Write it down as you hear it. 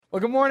Well,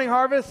 good morning,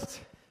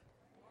 Harvest.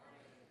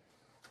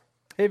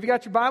 Hey, if you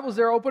got your Bibles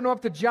there, open them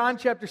up to John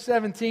chapter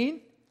 17.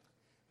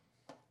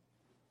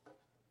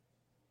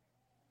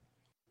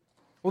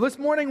 Well, this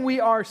morning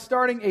we are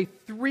starting a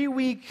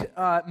 3-week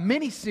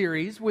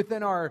mini-series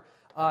within our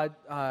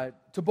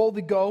To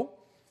Boldly Go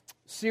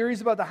series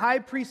about the high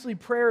priestly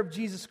prayer of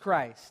Jesus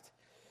Christ.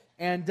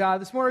 And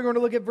this morning we're going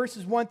to look at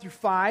verses 1 through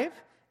 5,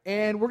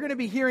 and we're going to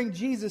be hearing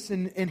Jesus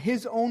in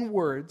his own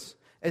words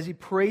as he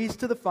prays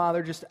to the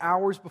Father just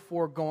hours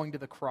before going to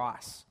the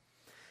cross.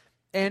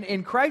 And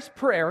in Christ's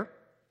prayer,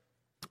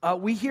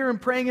 we hear him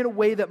praying in a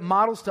way that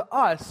models to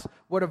us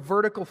what a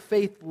vertical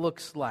faith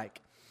looks like.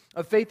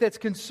 A faith that's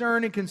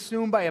concerned and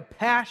consumed by a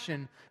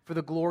passion for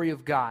the glory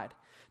of God.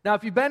 Now,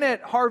 if you've been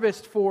at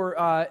Harvest for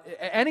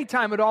any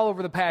time at all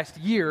over the past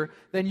year,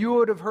 then you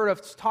would have heard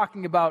us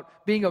talking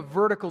about being a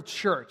vertical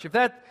church.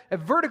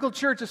 If vertical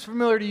church is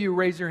familiar to you,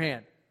 raise your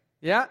hand.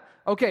 Yeah?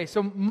 Okay,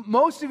 so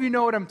most of you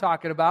know what I'm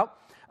talking about.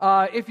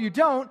 If you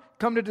don't,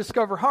 come to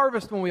Discover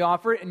Harvest when we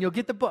offer it, and you'll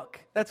get the book.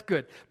 That's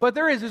good. But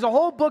there's a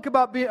whole book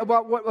about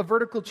what a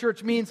vertical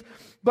church means.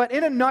 But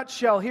in a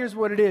nutshell, here's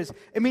what it is.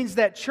 It means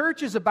that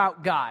church is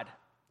about God.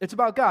 It's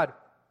about God.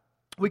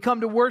 We come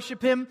to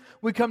worship Him.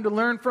 We come to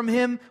learn from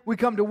Him. We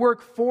come to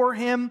work for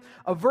Him.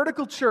 A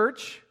vertical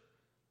church,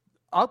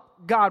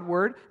 up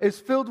Godward, is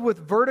filled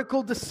with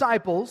vertical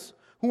disciples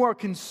who are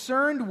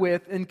concerned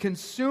with and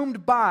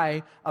consumed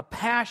by a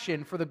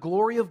passion for the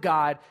glory of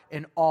God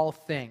in all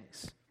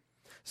things.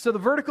 So the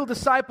vertical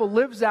disciple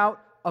lives out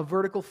a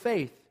vertical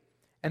faith,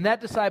 and that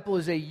disciple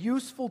is a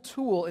useful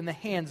tool in the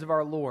hands of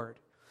our Lord.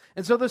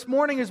 And so this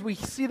morning, as we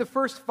see the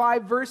first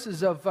 5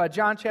 verses of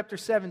John chapter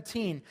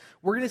 17,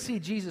 we're going to see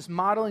Jesus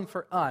modeling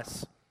for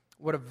us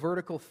what a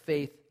vertical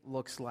faith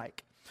looks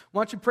like. Why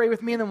don't you pray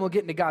with me, and then we'll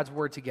get into God's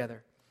Word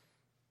together.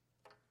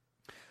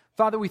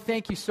 Father, we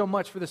thank you so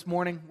much for this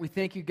morning. We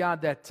thank you,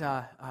 God,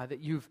 that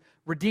you've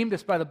redeemed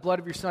us by the blood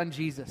of your Son,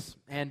 Jesus.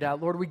 And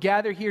Lord, we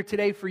gather here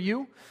today for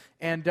you.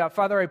 And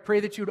Father, I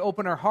pray that you would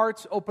open our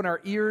hearts, open our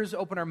ears,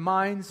 open our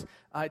minds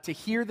to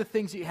hear the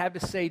things that you have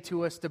to say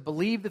to us, to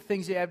believe the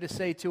things you have to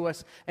say to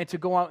us, and to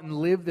go out and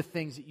live the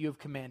things that you have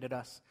commanded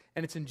us.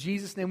 And it's in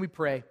Jesus' name we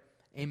pray.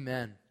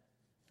 Amen.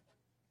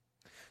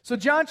 So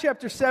John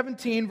chapter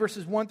 17,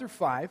 verses 1 through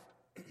 5.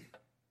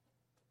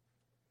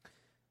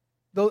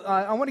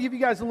 I want to give you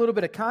guys a little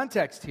bit of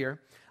context here.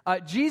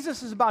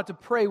 Jesus is about to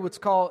pray he's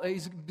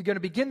going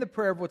to begin the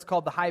prayer of what's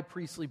called the high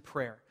priestly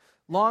prayer.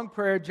 Long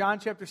prayer, John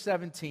chapter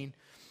 17.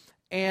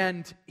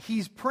 And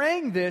he's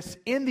praying this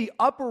in the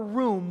upper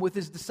room with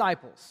his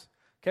disciples.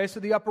 Okay, so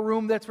the upper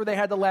room, that's where they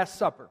had the Last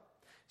Supper.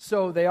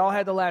 So they all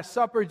had the Last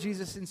Supper,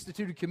 Jesus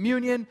instituted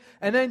communion,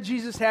 and then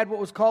Jesus had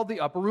what was called the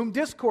upper room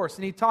discourse.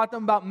 And he taught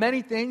them about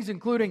many things,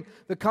 including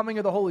the coming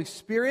of the Holy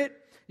Spirit.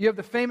 You have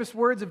the famous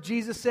words of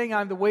Jesus saying,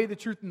 I'm the way, the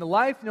truth, and the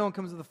life. No one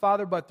comes to the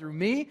Father but through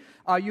me.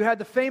 You had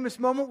the famous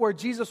moment where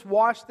Jesus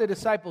washed the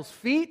disciples'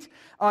 feet.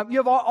 You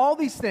have all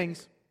these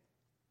things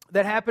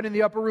that happen in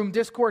the upper room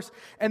discourse.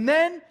 And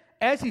then,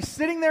 as he's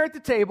sitting there at the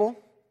table,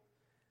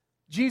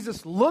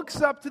 Jesus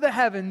looks up to the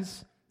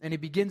heavens and he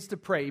begins to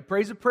pray. He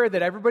prays a prayer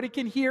that everybody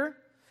can hear.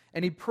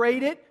 And he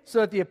prayed it so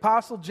that the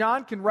Apostle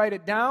John can write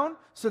it down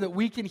so that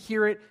we can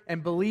hear it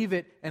and believe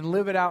it and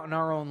live it out in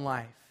our own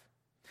life.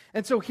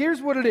 And so here's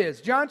what it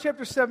is. John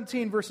chapter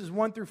 17, verses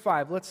 1 through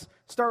 5. Let's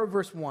start with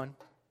verse 1.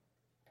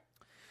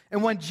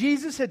 And when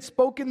Jesus had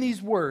spoken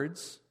these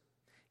words,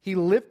 he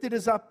lifted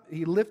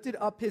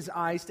up his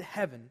eyes to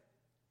heaven,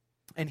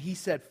 and he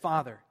said,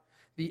 Father,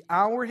 the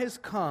hour has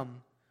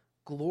come.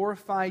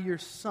 Glorify your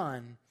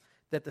Son,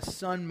 that the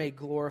Son may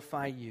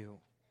glorify you.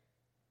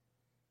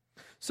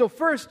 So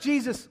first,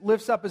 Jesus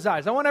lifts up his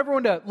eyes. I want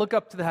everyone to look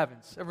up to the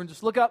heavens. Everyone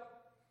just look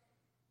up.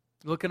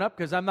 Looking up,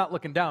 because I'm not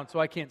looking down, so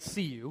I can't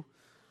see you.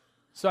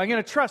 So I'm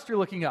going to trust you're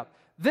looking up.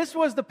 This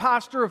was the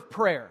posture of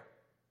prayer.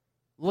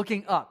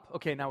 Looking up.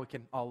 Okay, now we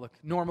can all look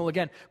normal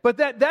again. But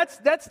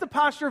that's the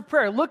posture of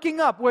prayer. Looking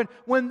up.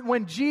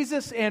 When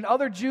Jesus and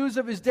other Jews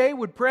of his day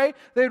would pray,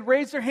 they'd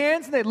raise their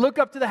hands and they'd look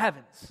up to the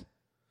heavens.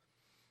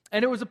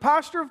 And it was a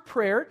posture of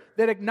prayer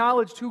that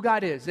acknowledged who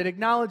God is. It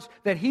acknowledged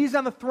that He's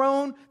on the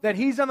throne, that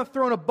He's on the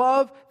throne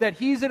above, that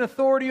He's in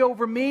authority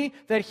over me,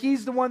 that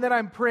He's the one that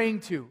I'm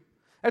praying to.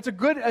 It's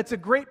a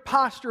great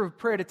posture of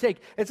prayer to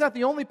take. It's not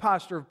the only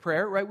posture of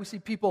prayer, right? We see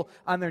people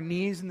on their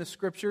knees in the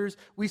Scriptures.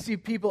 We see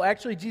people,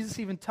 actually, Jesus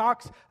even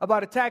talks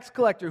about a tax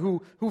collector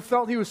who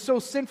felt he was so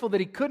sinful that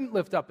he couldn't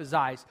lift up his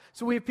eyes.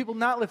 So we have people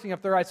not lifting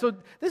up their eyes. So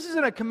this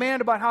isn't a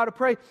command about how to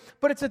pray,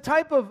 but it's a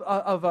type of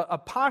a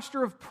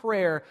posture of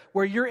prayer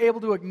where you're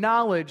able to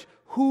acknowledge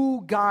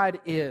who God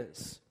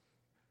is.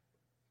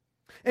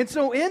 And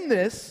so in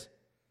this,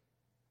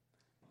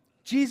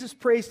 Jesus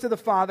prays to the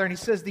Father, and he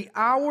says, the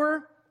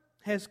hour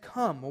has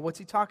come. Well, what's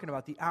he talking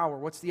about? The hour.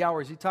 What's the hour?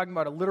 Is he talking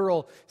about a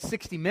literal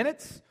 60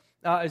 minutes?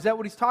 Is that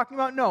what he's talking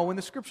about? No. When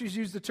the Scriptures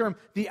use the term,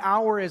 the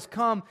hour has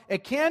come,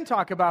 it can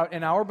talk about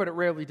an hour, but it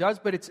rarely does.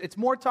 But it's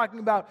more talking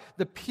about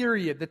the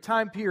period, the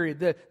time period.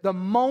 The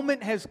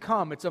moment has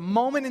come. It's a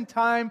moment in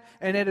time,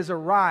 and it has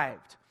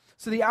arrived.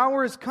 So the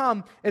hour has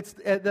come.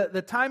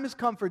 The time has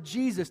come for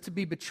Jesus to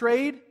be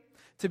betrayed,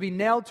 to be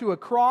nailed to a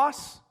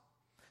cross,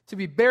 to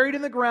be buried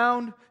in the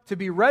ground, to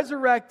be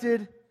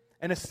resurrected,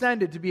 and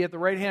ascended to be at the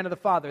right hand of the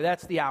Father.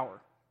 That's the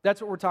hour. That's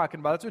what we're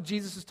talking about. That's what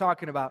Jesus is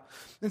talking about.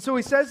 And so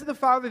he says to the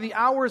Father, the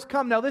hour has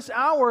come. Now this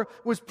hour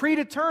was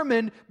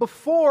predetermined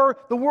before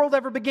the world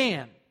ever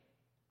began.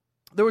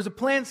 There was a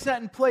plan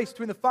set in place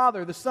between the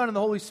Father, the Son, and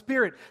the Holy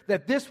Spirit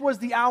that this was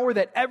the hour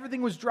that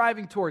everything was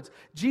driving towards.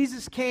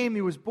 Jesus came,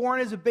 he was born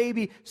as a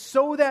baby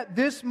so that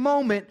this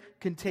moment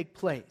can take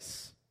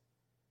place.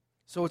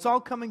 So it's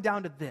all coming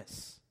down to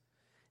this.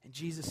 And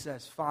Jesus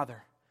says,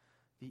 Father,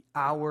 the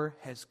hour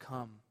has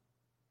come.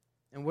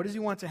 And what does he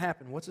want to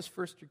happen? What's his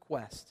first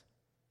request?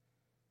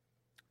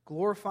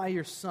 Glorify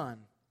your Son,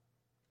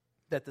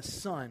 that the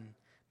Son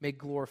may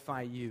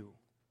glorify you.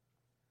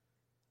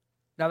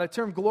 Now that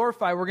term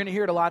glorify, we're going to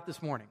hear it a lot this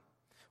morning.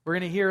 We're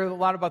going to hear a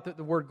lot about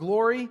the word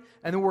glory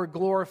and the word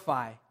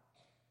glorify.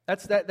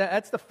 That's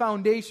the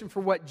foundation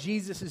for what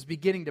Jesus is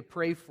beginning to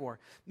pray for.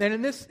 Then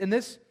in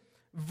this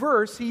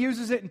verse, he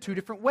uses it in two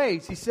different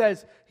ways. He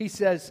says,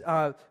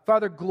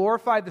 Father,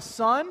 glorify the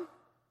Son,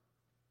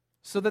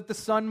 so that the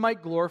Son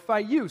might glorify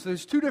you. So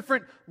there's two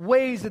different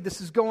ways that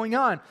this is going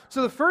on.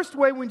 So the first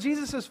way, when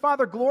Jesus says,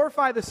 Father,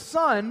 glorify the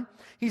Son,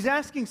 he's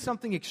asking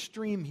something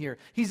extreme here.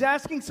 He's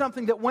asking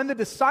something that when the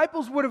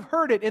disciples would have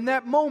heard it in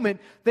that moment,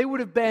 they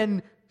would have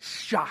been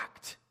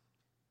shocked.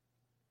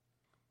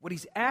 What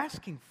he's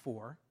asking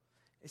for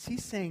is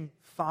he's saying,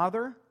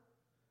 Father,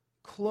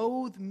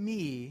 clothe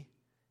me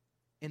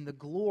in the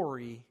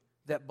glory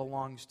that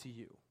belongs to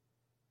you.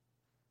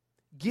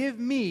 Give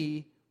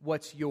me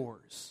what's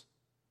yours.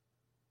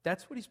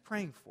 That's what he's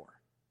praying for.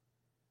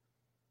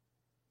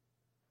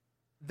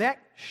 That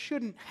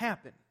shouldn't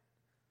happen.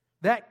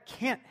 That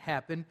can't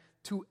happen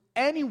to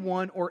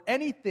anyone or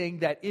anything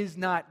that is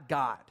not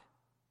God.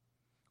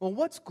 Well,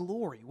 what's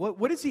glory?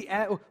 What is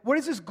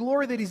this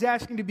glory that he's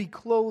asking to be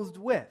clothed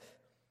with?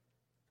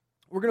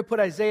 We're going to put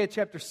Isaiah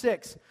chapter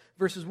 6,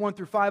 verses 1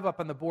 through 5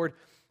 up on the board,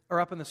 or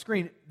up on the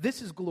screen.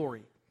 This is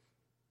glory.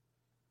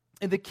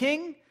 In the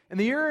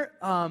year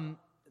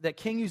that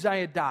King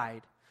Uzziah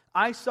died,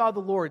 I saw the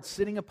Lord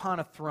sitting upon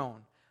a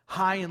throne,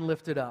 high and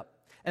lifted up,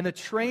 and the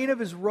train of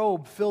his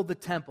robe filled the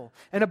temple.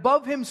 And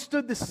above him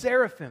stood the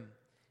seraphim,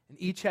 and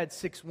each had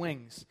 6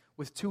 wings.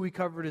 With 2 he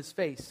covered his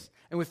face,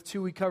 and with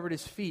 2 he covered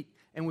his feet,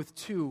 and with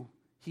 2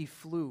 he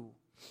flew.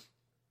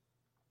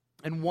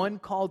 And one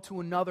called to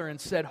another and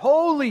said,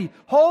 Holy,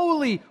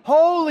 holy,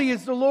 holy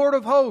is the Lord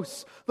of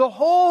hosts. The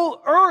whole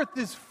earth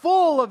is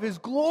full of his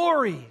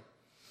glory.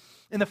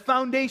 And the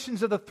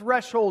foundations of the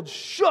threshold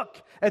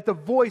shook at the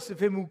voice of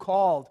him who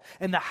called,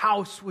 and the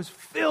house was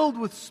filled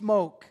with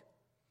smoke.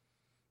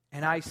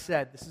 And I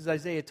said, this is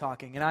Isaiah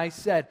talking, and I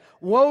said,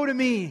 Woe to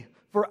me,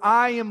 for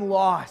I am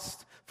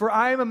lost, for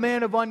I am a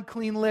man of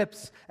unclean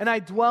lips, and I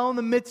dwell in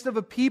the midst of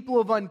a people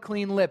of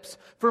unclean lips.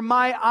 For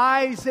my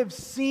eyes have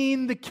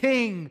seen the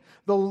King,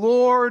 the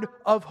Lord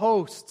of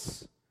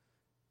hosts.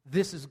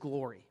 This is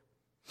glory.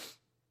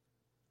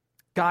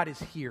 God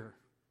is here,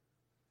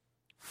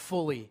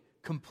 fully,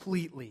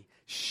 completely,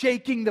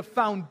 shaking the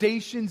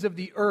foundations of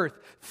the earth,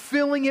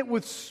 filling it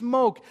with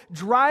smoke,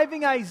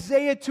 driving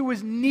Isaiah to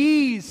his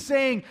knees,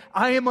 saying,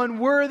 I am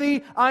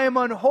unworthy, I am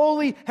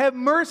unholy, have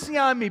mercy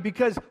on me.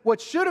 Because what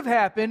should have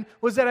happened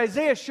was that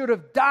Isaiah should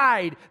have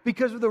died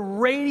because of the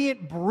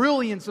radiant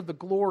brilliance of the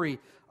glory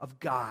of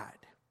God.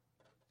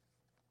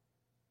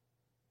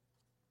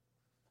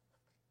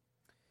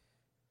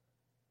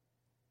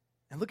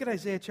 And look at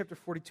Isaiah chapter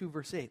 42,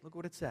 verse 8. Look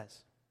what it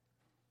says.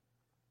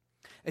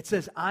 It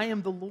says, I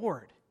am the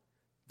Lord.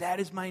 That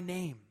is my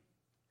name.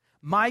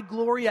 My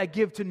glory I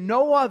give to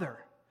no other,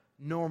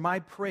 nor my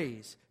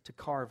praise to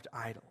carved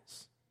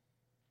idols.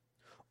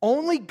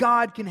 Only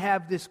God can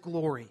have this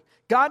glory.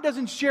 God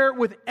doesn't share it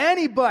with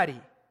anybody.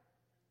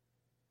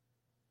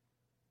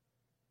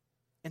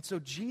 And so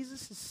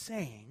Jesus is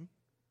saying,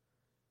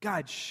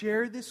 God,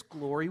 share this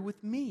glory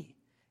with me.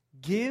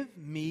 Give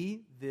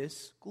me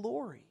this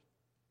glory.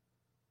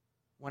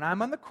 When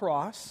I'm on the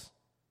cross,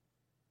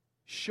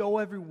 show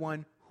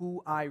everyone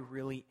who I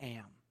really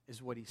am,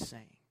 is what he's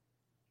saying.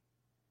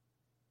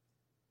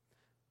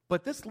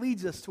 But this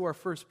leads us to our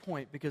first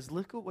point, because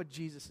look at what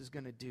Jesus is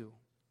going to do.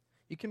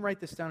 You can write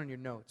this down in your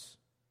notes.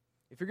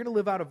 If you're going to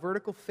live out a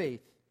vertical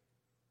faith,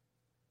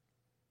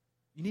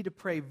 you need to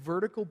pray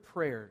vertical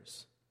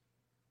prayers,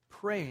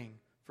 praying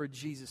for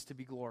Jesus to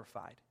be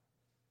glorified.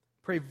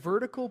 Pray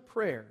vertical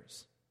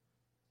prayers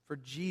for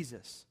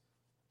Jesus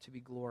to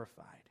be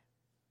glorified.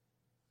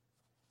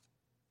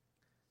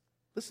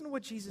 Listen to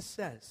what Jesus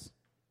says.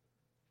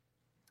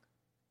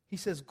 He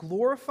says,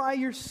 glorify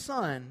your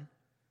Son,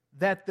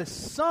 that the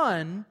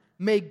Son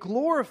may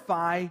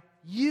glorify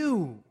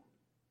you.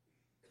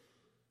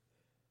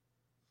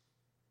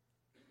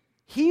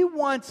 He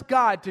wants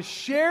God to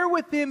share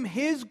with him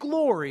his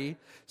glory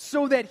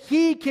so that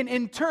he can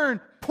in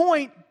turn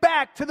point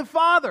back to the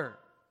Father.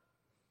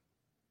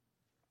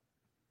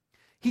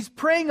 He's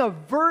praying a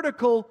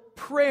vertical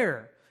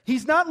prayer.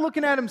 He's not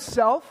looking at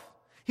himself.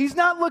 He's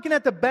not looking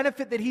at the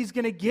benefit that he's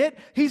going to get.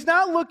 He's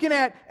not looking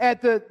at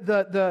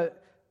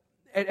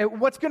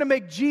what's going to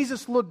make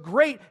Jesus look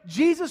great.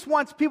 Jesus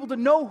wants people to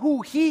know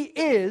who he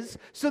is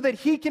so that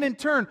he can in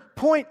turn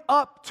point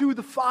up to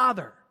the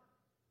Father.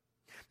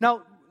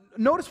 Now,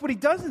 notice what he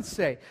doesn't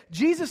say.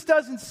 Jesus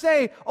doesn't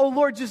say, oh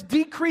Lord, just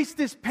decrease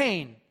this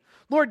pain.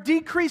 Lord,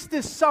 decrease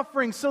this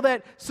suffering so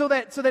that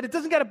it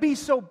doesn't got to be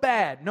so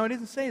bad. No, he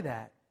doesn't say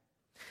that.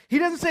 He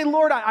doesn't say,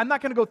 Lord, I'm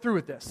not going to go through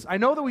with this. I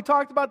know that we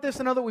talked about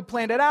this. I know that we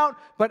planned it out,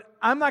 but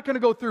I'm not going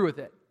to go through with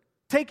it.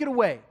 Take it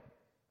away.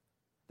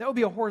 That would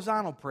be a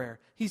horizontal prayer.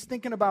 He's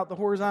thinking about the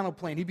horizontal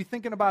plane. He'd be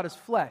thinking about his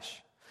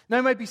flesh. Now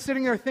he might be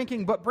sitting there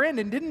thinking, but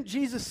Brandon, didn't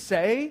Jesus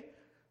say,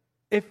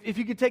 if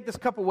you could take this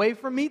cup away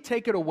from me,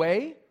 take it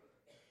away?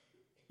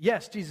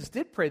 Yes, Jesus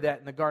did pray that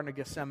in the Garden of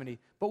Gethsemane.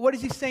 But what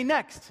does he say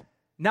next?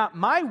 Not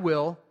my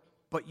will,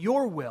 but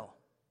your will.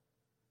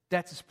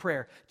 That's his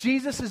prayer.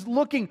 Jesus is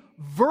looking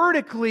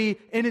vertically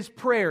in his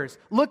prayers,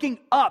 looking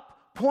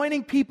up,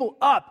 pointing people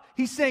up.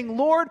 He's saying,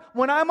 Lord,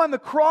 when I'm on the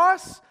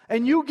cross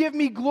and you give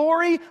me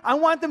glory, I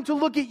want them to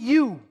look at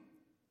you.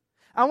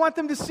 I want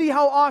them to see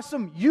how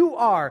awesome you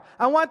are.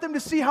 I want them to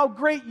see how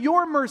great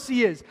your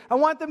mercy is. I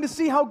want them to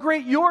see how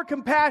great your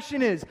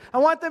compassion is. I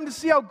want them to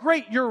see how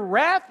great your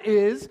wrath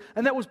is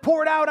and that was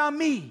poured out on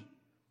me.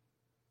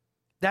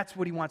 That's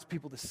what he wants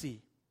people to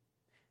see.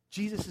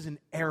 Jesus is an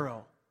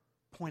arrow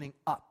pointing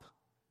up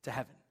to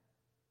heaven.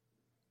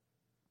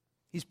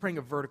 He's praying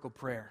a vertical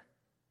prayer.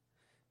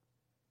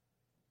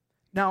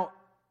 Now,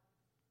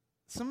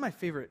 some of my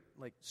favorite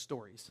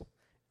stories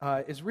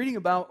is reading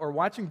about or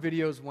watching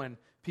videos when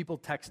people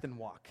text and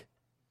walk.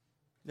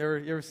 You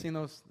ever seen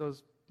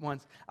those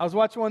ones? I was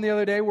watching one the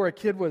other day where a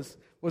kid was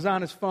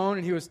on his phone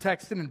and he was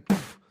texting and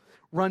poof,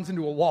 runs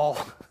into a wall.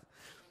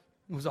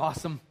 It was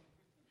awesome.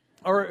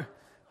 Or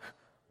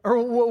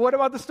what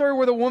about the story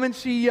where the woman,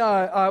 she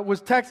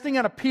was texting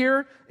on a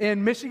pier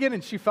in Michigan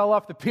and she fell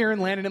off the pier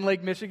and landed in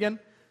Lake Michigan?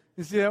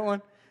 You see that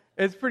one?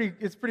 It's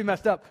pretty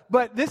messed up.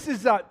 But this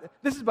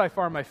is by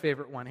far my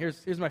favorite one.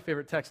 Here's my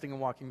favorite texting and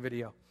walking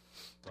video.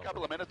 A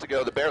couple of minutes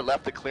ago, the bear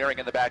left the clearing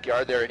in the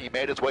backyard there, and he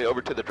made his way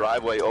over to the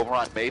driveway over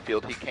on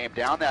Mayfield. He came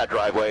down that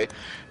driveway,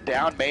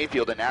 down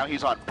Mayfield, and now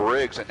he's on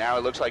Briggs, and now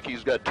it looks like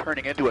he's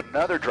turning into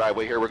another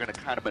driveway here. We're going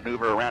to kind of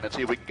maneuver around and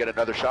see if we can get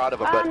another shot of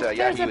him. But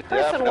yeah, he would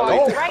definitely.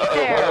 Right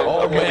there.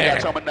 Oh, man.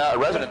 We got someone, a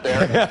resident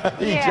there.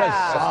 He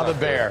just saw the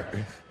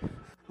bear.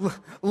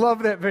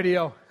 Love that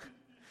video.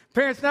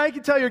 Parents, now you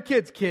can tell your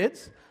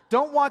kids,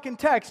 don't walk and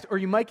text or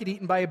you might get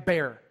eaten by a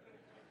bear.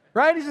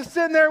 Right? He's just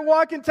sitting there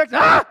walking, texting.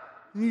 Ah!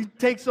 And he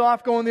takes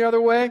off going the other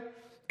way.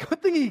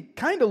 Good thing he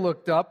kind of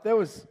looked up. That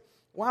was,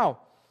 wow.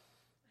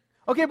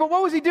 Okay, but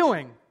what was he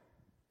doing?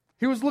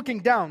 He was looking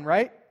down,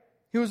 right?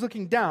 He was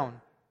looking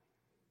down.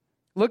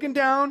 Looking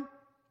down,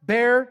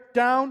 bear,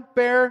 down,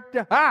 bear,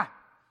 down. Ah!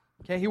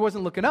 Okay, he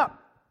wasn't looking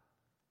up.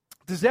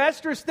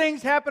 Disastrous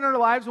things happen in our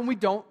lives when we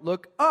don't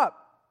look up.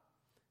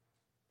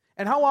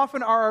 And how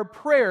often are our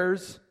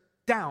prayers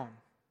down?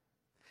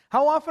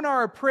 How often are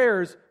our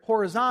prayers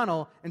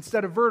horizontal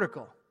instead of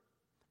vertical?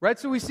 Right?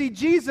 So we see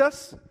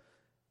Jesus,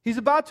 he's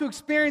about to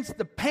experience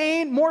the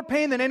pain, more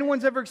pain than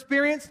anyone's ever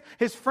experienced.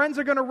 His friends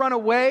are going to run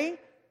away.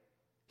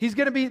 They're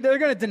going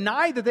to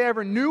deny that they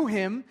ever knew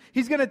him.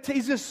 His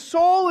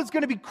soul is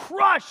going to be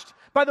crushed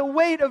by the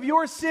weight of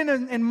your sin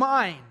and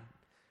mine.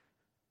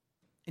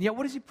 And yet,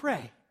 what does he pray?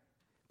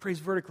 He prays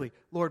vertically,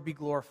 Lord, be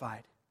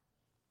glorified.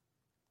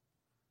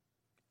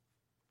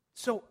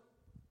 So,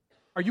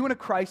 are you in a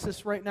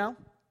crisis right now?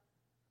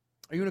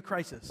 Are you in a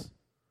crisis?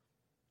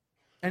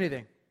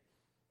 Anything?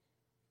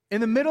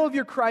 In the middle of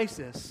your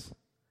crisis,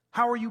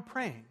 how are you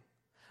praying?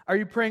 Are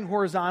you praying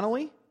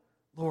horizontally?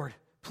 Lord,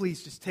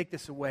 please just take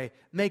this away.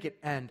 Make it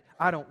end.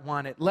 I don't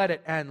want it. Let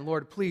it end.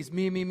 Lord, please,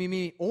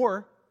 me.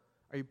 Or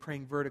are you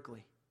praying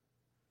vertically?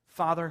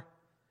 Father,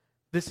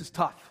 this is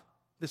tough.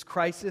 This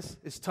crisis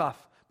is tough,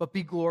 but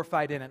be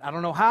glorified in it. I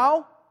don't know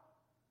how,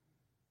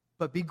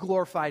 but be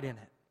glorified in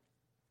it.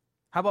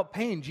 How about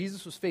pain?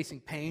 Jesus was facing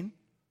pain.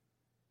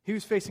 He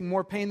was facing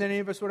more pain than any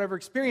of us would ever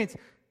experience.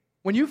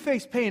 When you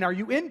face pain, are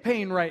you in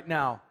pain right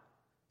now?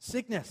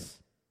 Sickness.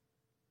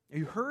 Are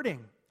you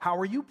hurting? How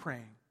are you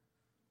praying?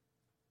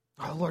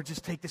 Oh, Lord,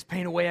 just take this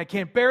pain away. I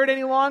can't bear it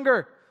any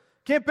longer.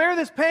 Can't bear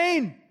this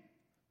pain.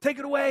 Take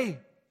it away.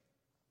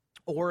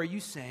 Or are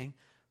you saying,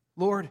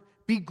 Lord,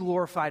 be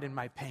glorified in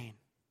my pain?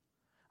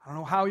 I don't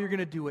know how you're going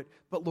to do it,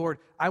 but Lord,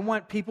 I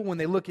want people, when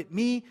they look at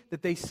me,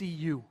 that they see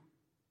you.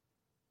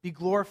 Be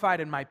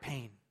glorified in my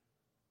pain.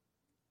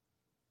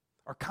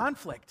 Or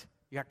conflict.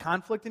 You got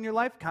conflict in your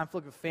life?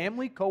 Conflict with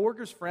family,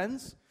 coworkers,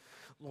 friends?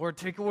 Lord,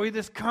 take away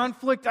this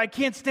conflict. I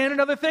can't stand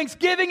another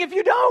Thanksgiving if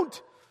you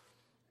don't.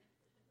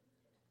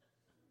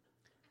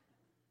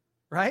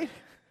 Right?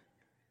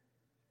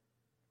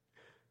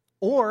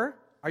 Or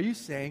are you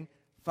saying,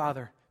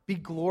 Father, be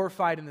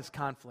glorified in this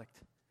conflict?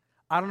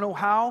 I don't know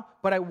how,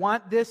 but I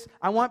want this.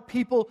 I want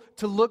people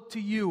to look to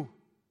you.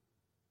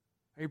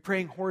 Are you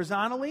praying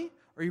horizontally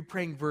or are you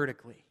praying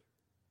vertically?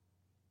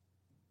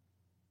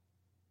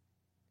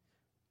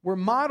 We're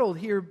modeled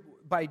here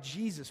by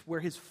Jesus where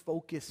his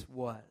focus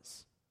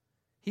was.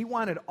 He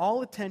wanted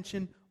all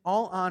attention,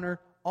 all honor,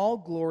 all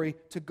glory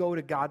to go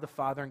to God the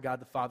Father and God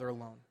the Father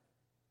alone.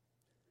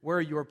 Where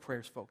are your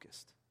prayers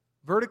focused?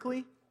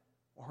 Vertically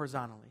or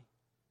horizontally?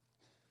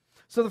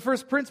 So the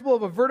first principle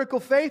of a vertical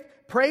faith,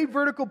 pray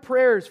vertical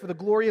prayers for the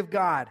glory of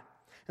God.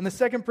 And the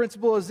second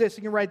principle is this,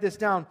 you can write this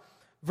down,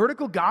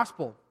 vertical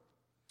gospel.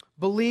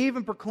 Believe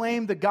and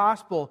proclaim the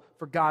gospel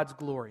for God's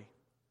glory.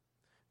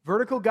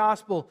 Vertical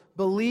gospel,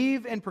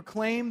 believe and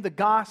proclaim the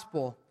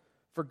gospel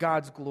for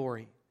God's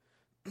glory.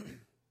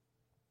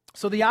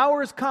 So the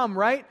hour has come,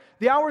 right?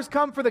 The hour has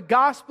come for the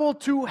gospel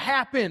to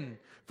happen.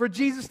 For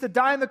Jesus to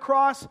die on the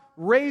cross,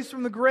 raise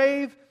from the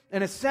grave,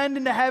 and ascend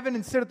into heaven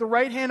and sit at the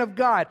right hand of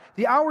God.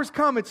 The hour's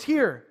come, it's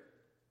here.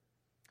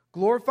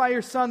 Glorify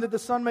your Son, that the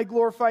Son may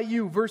glorify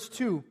you. Verse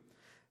 2,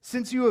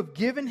 since you have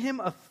given him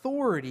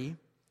authority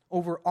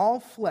over all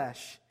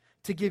flesh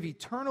to give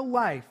eternal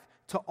life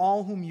to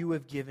all whom you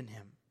have given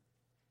him.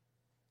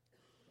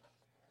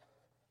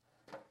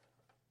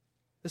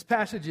 This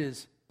passage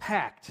is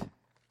packed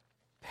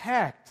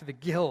to the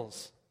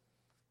gills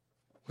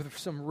with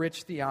some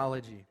rich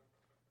theology.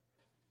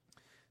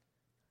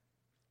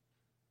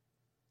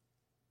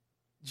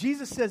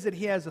 Jesus says that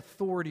he has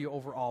authority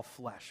over all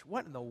flesh.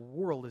 What in the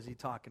world is he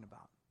talking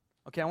about?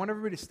 Okay, I want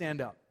everybody to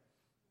stand up.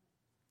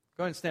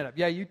 Go ahead and stand up.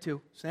 Yeah, you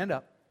too. Stand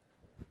up.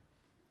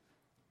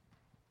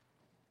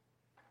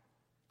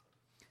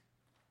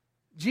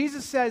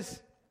 Jesus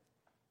says,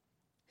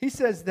 he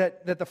says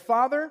that the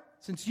Father,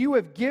 since you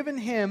have given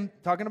him,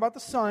 talking about the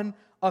Son,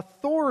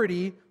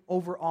 authority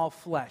over all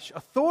flesh.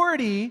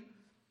 Authority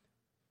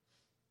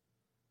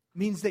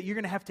means that you're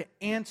going to have to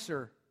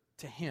answer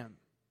to him.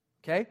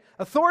 Okay?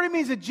 Authority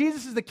means that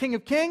Jesus is the King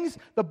of Kings,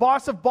 the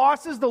boss of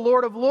bosses, the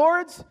Lord of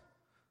lords.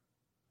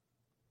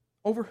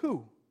 Over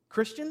who?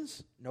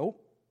 Christians?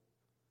 Nope.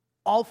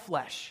 All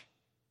flesh.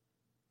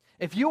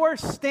 If you are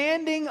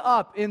standing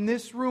up in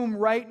this room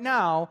right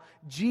now,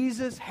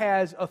 Jesus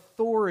has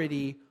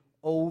authority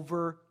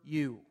over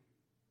you.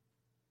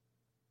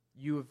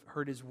 You have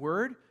heard his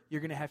word,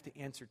 you're going to have to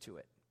answer to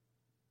it.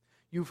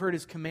 You've heard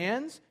his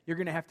commands, you're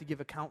going to have to give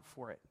account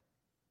for it.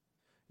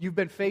 You've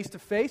been face to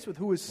face with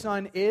who his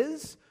Son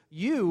is,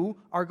 you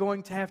are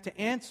going to have to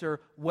answer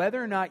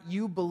whether or not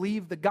you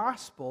believe the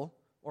gospel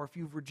or if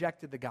you've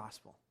rejected the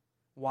gospel.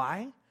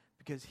 Why?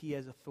 Because he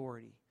has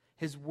authority.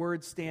 His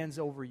word stands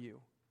over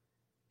you.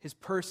 His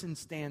person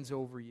stands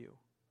over you.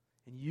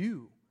 And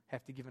you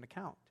have to give an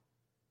account.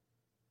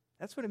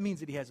 That's what it means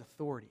that he has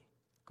authority.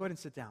 Go ahead and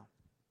sit down.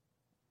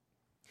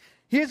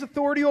 He has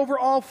authority over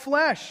all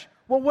flesh.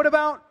 Well, what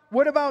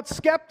about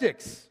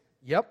skeptics?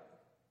 Yep.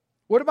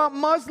 What about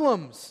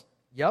Muslims?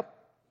 Yep.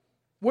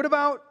 What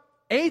about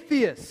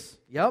atheists?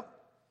 Yep.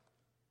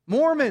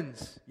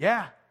 Mormons?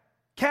 Yeah.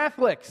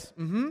 Catholics?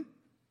 Mm-hmm.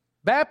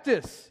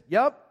 Baptists?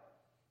 Yep.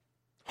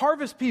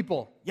 Harvest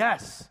people?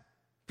 Yes.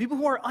 People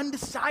who are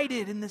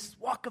undecided in this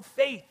walk of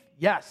faith?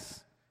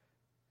 Yes.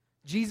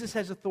 Jesus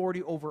has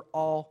authority over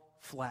all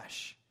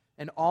flesh,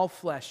 and all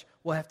flesh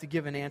will have to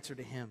give an answer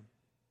to him.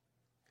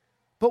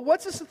 But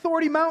what's this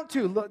authority mount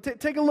to? Look,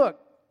 take a look.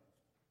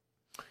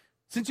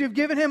 Since you've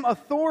given him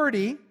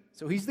authority,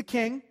 so he's the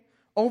king,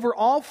 over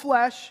all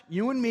flesh,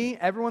 you and me,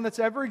 everyone that's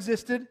ever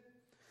existed,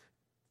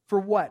 for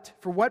what?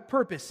 For what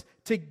purpose?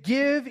 To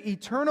give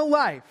eternal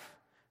life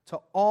to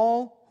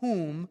all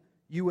whom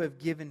you have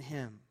given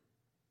him.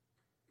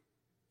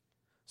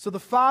 So the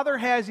Father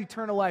has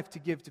eternal life to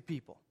give to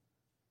people.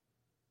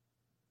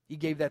 He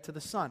gave that to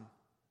the Son.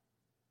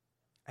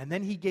 And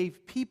then he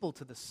gave people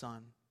to the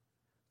Son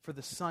for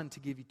the Son to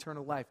give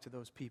eternal life to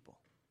those people.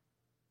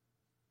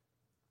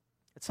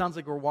 It sounds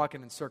like we're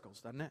walking in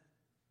circles, doesn't it?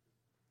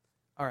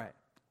 All right.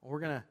 Well, we're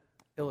going to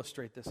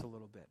illustrate this a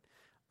little bit.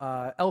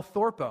 El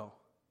Thorpo.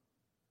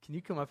 Can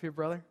you come up here,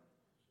 brother?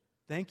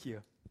 Thank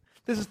you.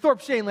 This is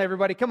Thorpe Shanley,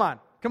 everybody. Come on.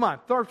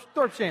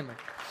 Thorpe Shanley.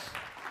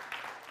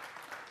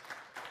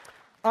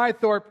 All right,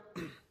 Thorpe.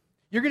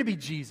 You're going to be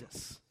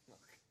Jesus.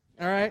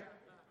 All right?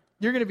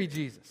 You're going to be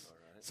Jesus.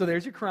 So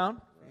there's your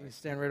crown. You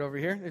stand right over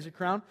here. There's your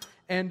crown.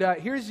 And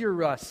here's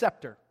your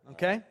scepter.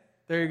 Okay?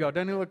 There you go.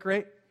 Doesn't it look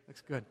great?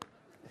 Looks good.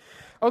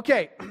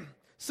 Okay.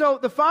 So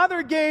the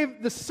Father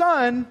gave the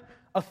Son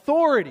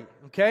authority.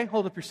 Okay?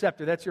 Hold up your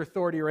scepter. That's your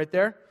authority right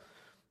there.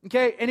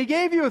 Okay? And he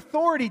gave you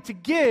authority to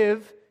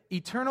give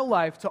eternal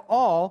life to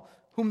all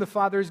whom the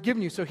Father has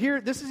given you. So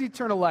here, this is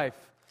eternal life.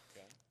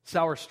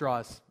 Sour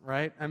straws,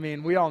 right? I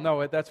mean, we all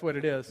know it. That's what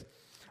it is.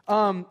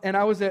 And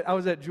I was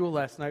at Jewel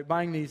last night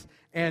buying these,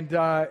 and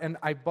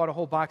I bought a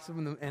whole box of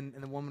them, and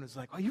the woman was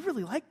like, "Oh, you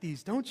really like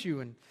these, don't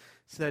you?" And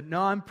said,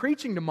 "No, I'm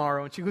preaching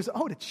tomorrow." And she goes,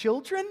 "Oh, to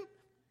children?"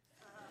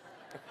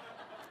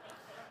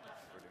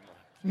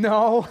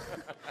 No,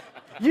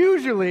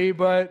 usually,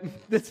 but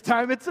this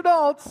time it's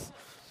adults.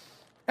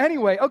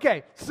 Anyway,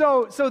 okay,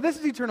 so this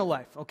is eternal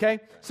life, okay?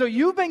 So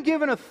you've been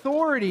given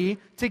authority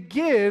to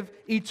give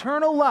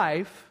eternal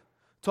life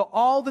to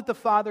all that the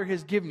Father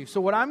has given you. So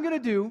what I'm going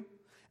to do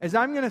is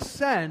I'm going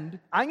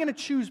to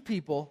choose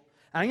people,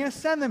 and I'm going to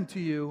send them to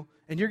you,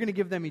 and you're going to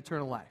give them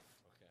eternal life.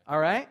 Okay. All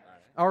right?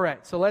 All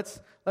right, so let's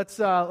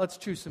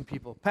choose some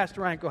people.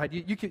 Pastor Ryan, go ahead.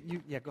 Go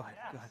ahead. Go ahead.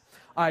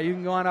 All right, you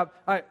can go on up.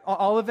 All right,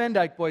 all the Van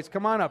Dyke boys,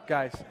 come on up,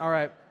 guys. All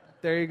right,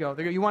 there you go.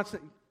 You want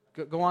some?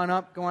 Go on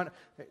up. Go on.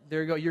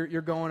 There you go.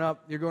 You're going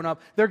up. You're going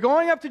up. They're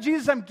going up to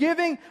Jesus.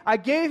 I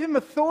gave him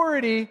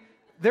authority.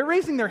 They're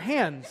raising their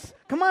hands.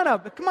 Come on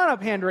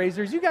up, hand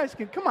raisers. You guys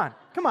can. Come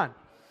on.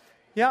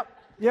 Yep.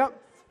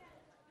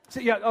 So,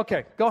 yeah.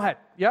 Okay. Go ahead.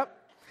 Yep.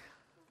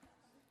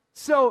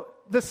 So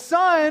the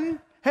Son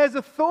has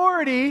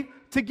authority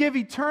to give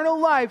eternal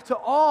life to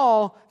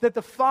all that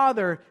the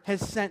Father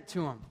has sent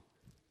to him.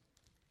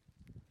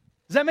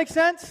 Does that make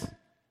sense?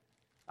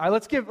 All right.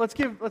 Let's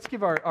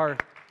give our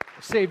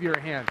Savior a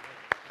hand.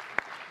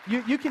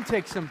 You can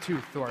take some too,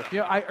 Thorpe.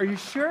 Are you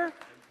sure?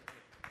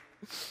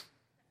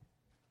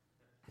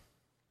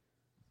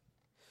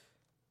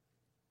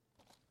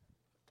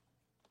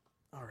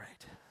 All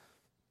right.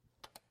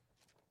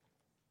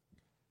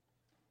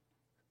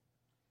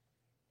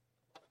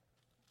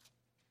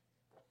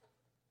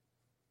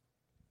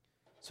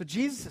 So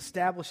Jesus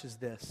establishes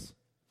this,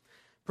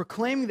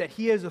 proclaiming that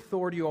he has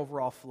authority over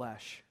all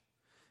flesh.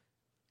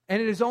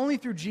 And it is only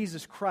through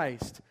Jesus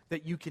Christ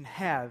that you can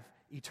have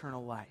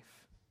eternal life.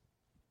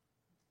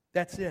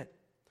 That's it.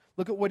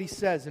 Look at what he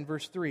says in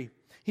verse 3.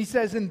 He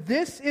says, and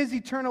this is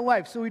eternal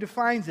life. So he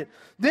defines it.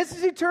 This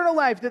is eternal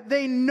life, that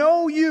they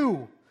know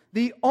you,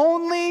 the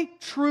only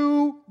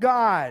true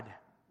God.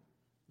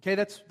 Okay,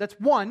 that's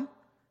one.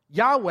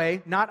 Yahweh,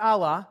 not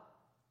Allah.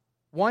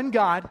 One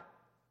God,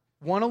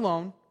 one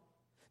alone.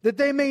 That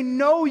they may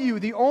know you,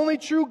 the only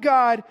true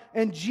God,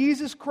 and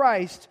Jesus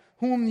Christ,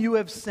 whom you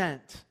have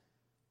sent.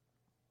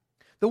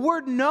 The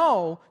word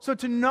know, so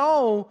to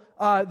know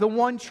the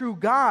one true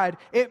God,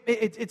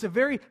 it's a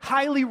very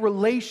highly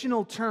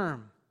relational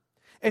term.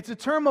 It's a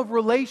term of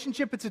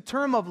relationship. It's a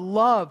term of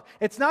love.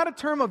 It's not a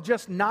term of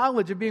just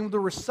knowledge, of being able to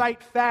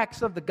recite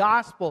facts of the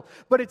gospel,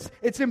 but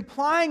it's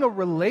implying a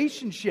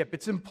relationship.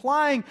 It's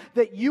implying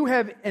that you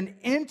have an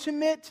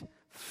intimate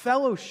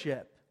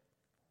fellowship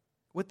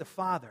with the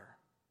Father.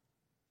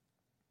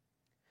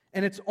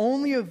 And it's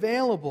only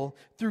available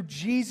through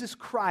Jesus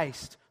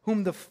Christ,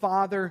 whom the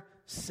Father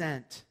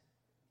sent.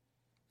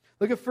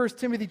 Look at 1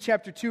 Timothy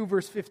chapter 2,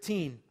 verse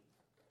 15.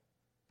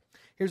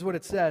 Here's what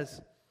it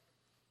says.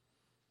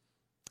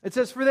 It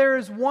says, for there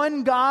is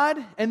one God,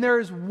 and there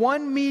is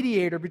one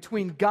mediator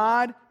between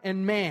God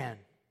and man,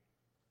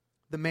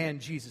 the man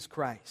Jesus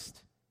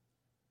Christ.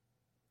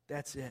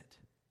 That's it.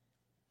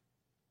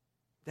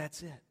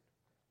 That's it.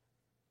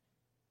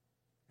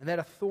 And that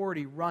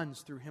authority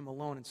runs through him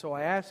alone. And so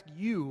I ask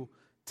you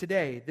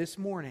today, this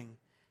morning,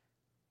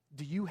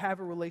 do you have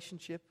a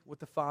relationship with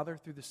the Father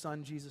through the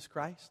Son, Jesus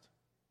Christ?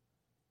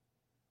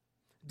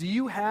 Do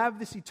you have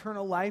this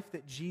eternal life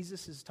that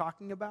Jesus is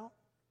talking about?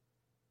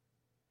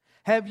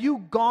 Have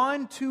you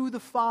gone to the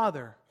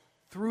Father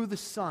through the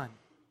Son?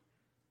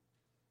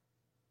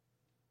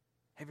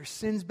 Have your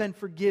sins been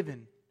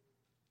forgiven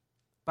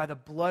by the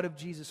blood of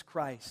Jesus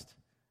Christ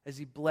as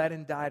he bled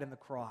and died on the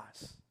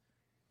cross?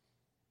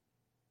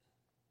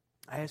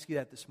 I ask you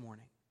that this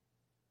morning.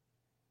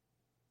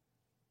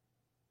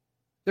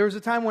 There was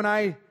a time when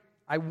I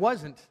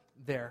wasn't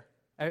there.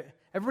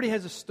 Everybody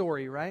has a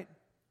story, right?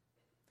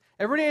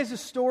 Everybody has a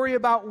story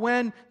about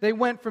when they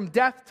went from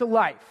death to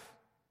life.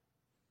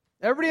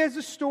 Everybody has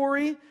a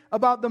story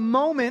about the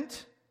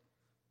moment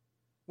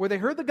where they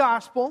heard the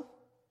gospel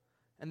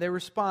and they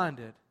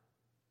responded.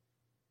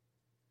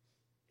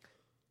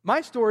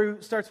 My story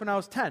starts when I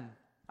was 10.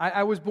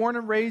 I was born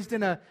and raised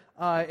in a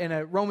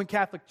Roman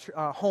Catholic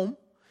home.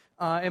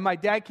 And my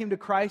dad came to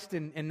Christ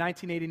in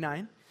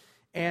 1989,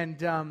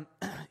 and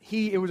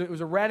it was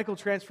a radical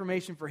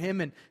transformation for him.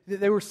 And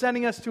they were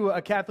sending us to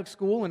a Catholic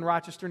school in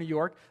Rochester, New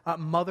York.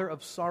 Mother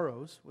of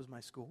Sorrows was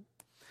my school,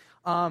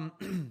 and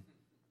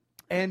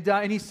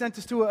he sent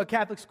us to a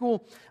Catholic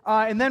school.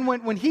 And then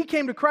when he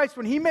came to Christ,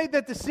 when he made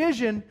that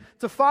decision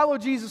to follow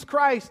Jesus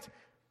Christ,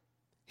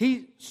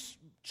 he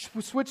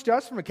switched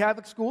us from a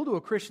Catholic school to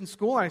a Christian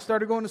school. And I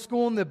started going to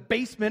school in the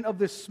basement of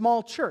this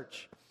small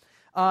church.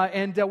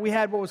 And we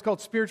had what was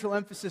called Spiritual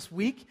Emphasis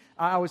Week.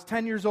 I was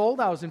 10 years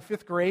old. I was in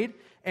 5th grade.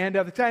 And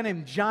the guy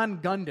named John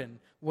Gundon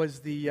was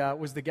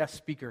the guest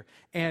speaker.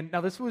 And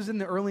now this was in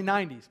the early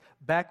 90s,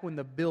 back when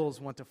the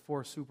Bills went to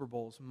 4 Super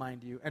Bowls,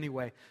 mind you.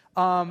 Anyway,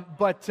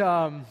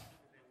 no,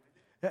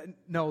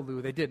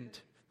 Lou, they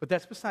didn't. But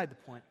that's beside the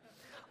point.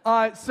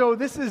 So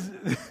this is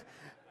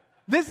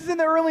in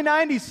the early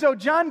 90s. So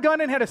John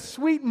Gundon had a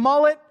sweet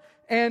mullet,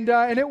 and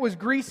it was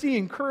greasy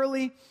and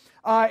curly.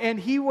 And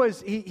he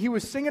was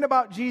singing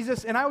about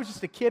Jesus, and I was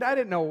just a kid. I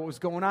didn't know what was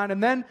going on.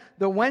 And then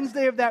the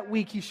Wednesday of that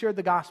week, he shared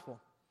the gospel.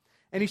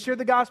 And he shared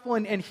the gospel,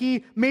 and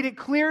he made it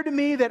clear to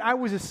me that I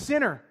was a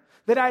sinner,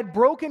 that I had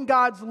broken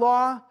God's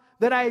law,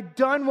 that I had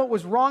done what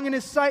was wrong in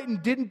his sight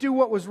and didn't do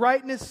what was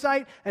right in his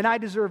sight, and I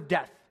deserved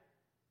death.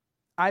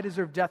 I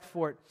deserved death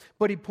for it.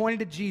 But he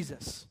pointed to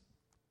Jesus,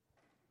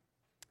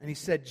 and he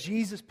said,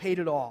 Jesus paid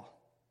it all.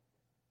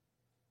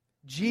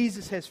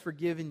 Jesus has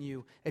forgiven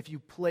you if you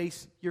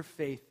place your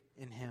faith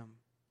in him.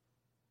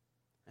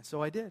 And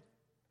so I did.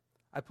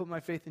 I put my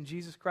faith in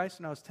Jesus Christ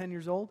when I was 10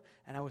 years old,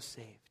 and I was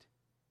saved.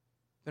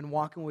 Been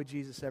walking with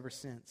Jesus ever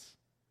since.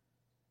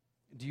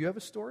 Do you have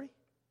a story?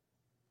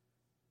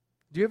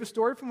 Do you have a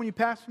story from when you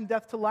passed from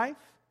death to life?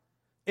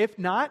 If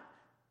not,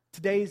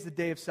 today is the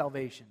day of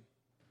salvation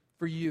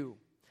for you.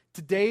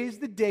 Today is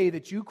the day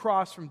that you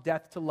cross from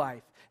death to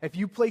life. If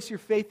you place your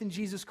faith in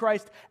Jesus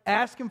Christ,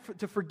 ask Him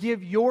to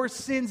forgive your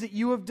sins that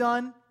you have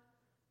done,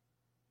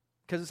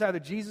 because it's either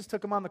Jesus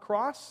took them on the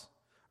cross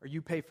or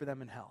you pay for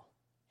them in hell.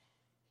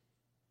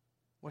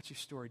 What's your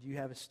story? Do you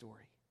have a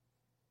story?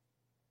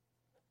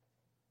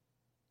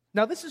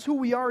 Now, this is who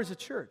we are as a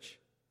church.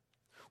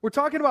 We're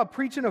talking about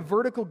preaching a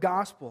vertical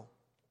gospel.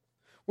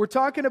 We're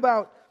talking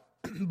about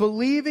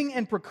believing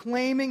and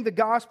proclaiming the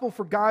gospel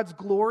for God's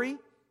glory.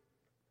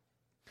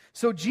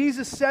 So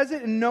Jesus says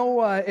it in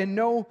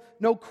no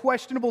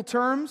questionable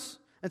terms,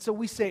 and so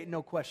we say it in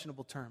no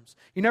questionable terms.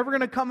 You're never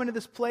going to come into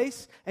this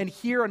place and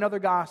hear another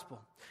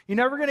gospel. You're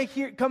never going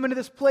to come into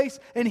this place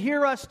and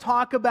hear us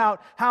talk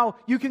about how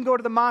you can go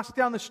to the mosque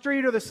down the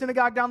street or the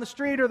synagogue down the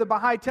street or the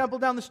Baha'i temple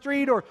down the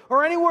street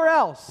or anywhere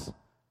else.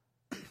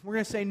 We're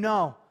going to say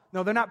no,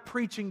 they're not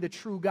preaching the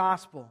true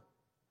gospel.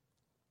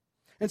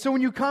 And so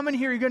when you come in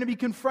here, you're going to be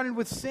confronted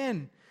with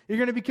sin. You're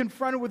going to be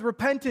confronted with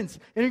repentance,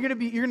 and you're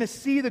going to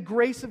see the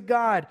grace of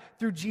God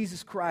through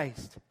Jesus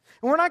Christ.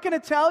 And we're not going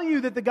to tell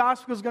you that the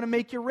gospel is going to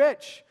make you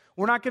rich.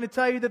 We're not going to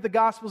tell you that the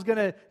gospel is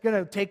going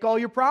to take all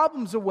your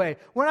problems away.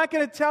 We're not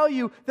going to tell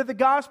you that the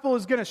gospel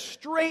is going to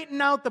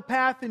straighten out the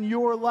path in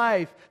your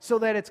life so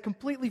that it's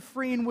completely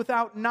free and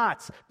without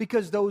knots,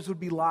 because those would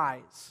be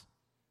lies.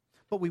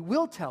 But we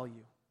will tell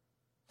you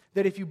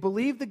that if you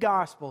believe the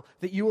gospel,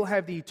 that you will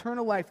have the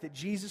eternal life that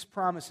Jesus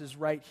promises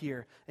right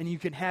here, and you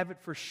can have it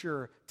for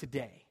sure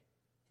today.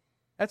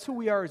 That's who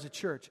we are as a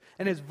church.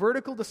 And as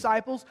vertical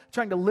disciples,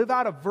 trying to live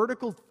out a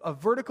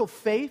vertical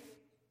faith,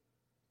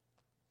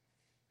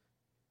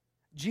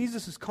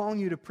 Jesus is calling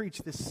you to preach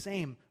this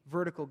same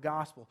vertical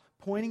gospel,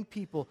 pointing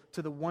people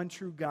to the one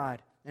true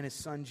God and His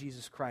Son,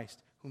 Jesus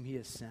Christ, whom He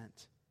has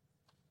sent.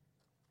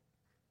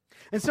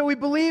 And so we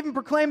believe and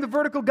proclaim the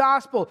vertical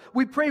gospel.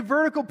 We pray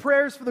vertical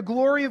prayers for the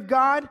glory of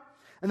God.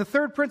 And the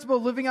third principle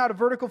of living out a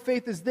vertical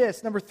faith is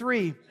this. Number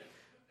 3,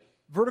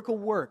 vertical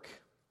work.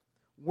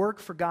 Work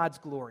for God's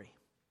glory.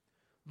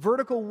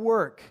 Vertical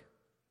work.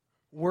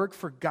 Work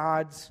for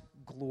God's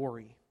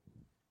glory.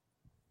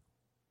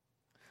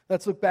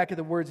 Let's look back at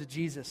the words of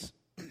Jesus.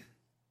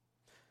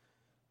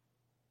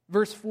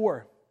 Verse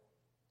 4.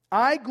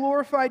 I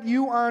glorified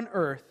you on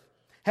earth,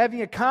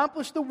 having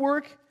accomplished the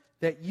work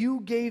that you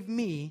gave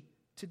me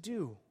to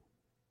do.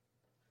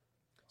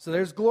 So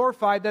there's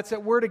glorified. That's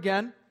that word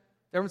again.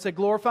 Everyone say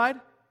glorified?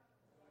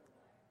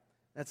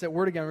 That's that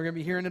word again. We're going to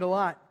be hearing it a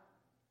lot.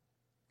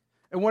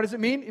 And what does it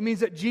mean? It means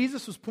that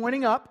Jesus was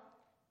pointing up.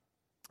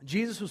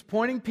 Jesus was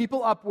pointing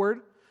people upward,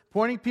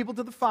 pointing people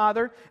to the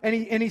Father. And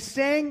he's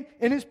saying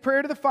in his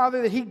prayer to the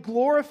Father that he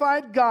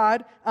glorified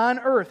God on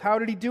earth. How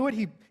did he do it?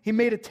 He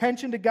made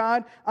attention to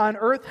God on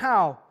earth.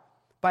 How?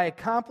 By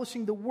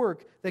accomplishing the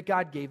work that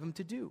God gave him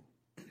to do.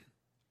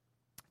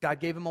 God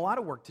gave him a lot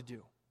of work to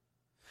do.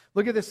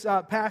 Look at this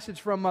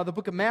passage from the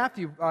book of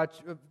Matthew,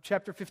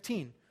 chapter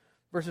 15,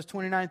 verses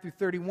 29 through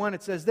 31.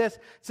 It says this.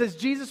 It says,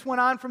 Jesus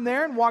went on from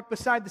there and walked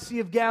beside the Sea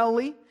of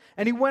Galilee,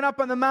 and he went up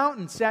on the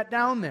mountain, sat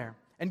down there.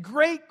 And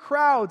great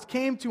crowds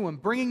came to him,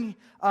 bringing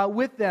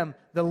with them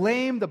the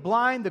lame, the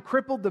blind, the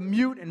crippled, the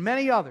mute, and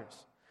many others.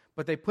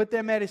 But they put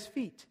them at his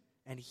feet,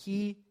 and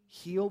he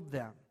healed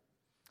them,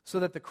 so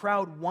that the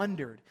crowd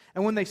wondered.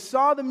 And when they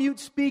saw the mute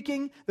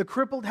speaking, the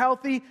crippled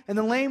healthy, and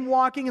the lame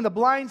walking, and the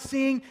blind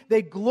seeing,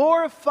 they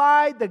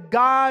glorified the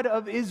God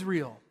of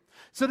Israel.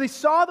 So they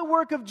saw the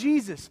work of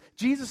Jesus.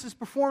 Jesus is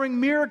performing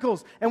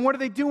miracles. And what are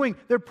they doing?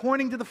 They're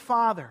pointing to the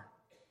Father.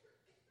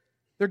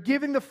 They're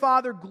giving the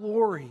Father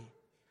glory.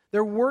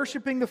 They're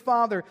worshiping the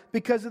Father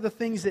because of the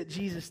things that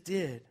Jesus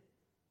did.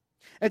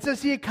 It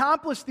says he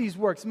accomplished these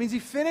works. It means he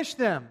finished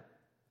them.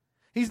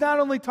 He's not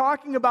only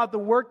talking about the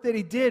work that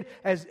he did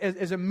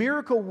as a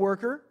miracle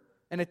worker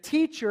and a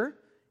teacher.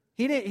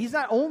 He's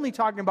not only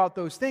talking about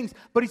those things,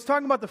 but he's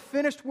talking about the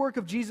finished work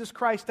of Jesus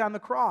Christ on the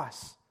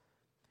cross.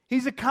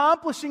 He's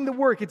accomplishing the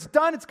work. It's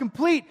done. It's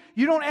complete.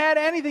 You don't add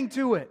anything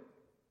to it.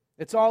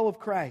 It's all of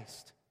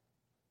Christ.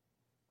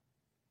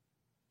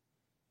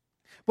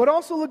 But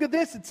also look at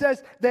this. It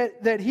says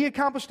that he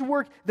accomplished the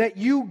work that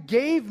you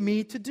gave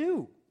me to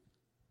do.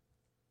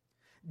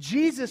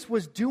 Jesus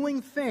was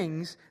doing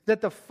things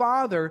that the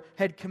Father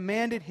had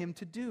commanded him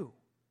to do.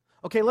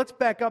 Okay, let's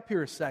back up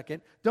here a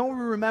second. Don't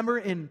we remember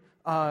in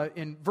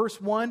verse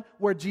 1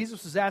 where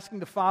Jesus was asking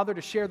the Father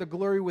to share the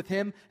glory with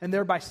him and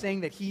thereby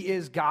saying that he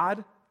is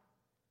God?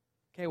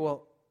 Okay,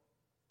 well,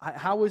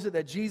 how is it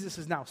that Jesus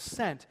is now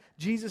sent?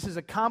 Jesus is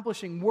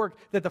accomplishing work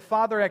that the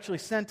Father actually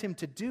sent him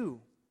to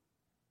do.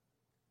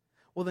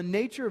 Well, the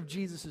nature of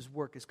Jesus'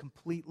 work is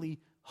completely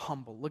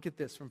humble. Look at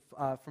this from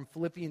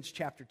Philippians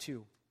chapter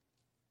 2.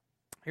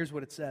 Here's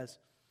what it says.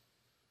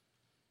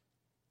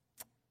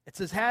 It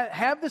says,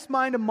 have this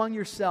mind among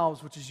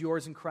yourselves, which is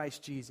yours in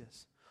Christ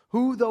Jesus,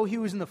 who, though he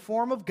was in the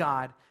form of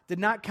God, did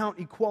not count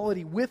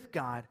equality with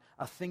God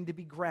a thing to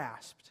be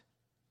grasped.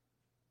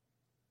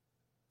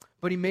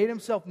 But he made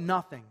himself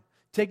nothing,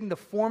 taking the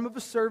form of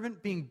a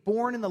servant, being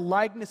born in the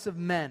likeness of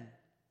men.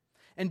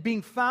 And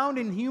being found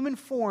in human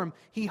form,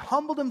 he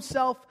humbled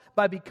himself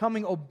by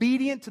becoming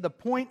obedient to the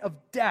point of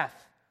death,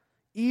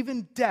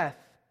 even death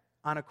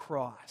on a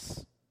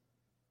cross.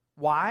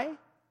 Why?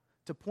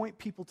 To point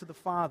people to the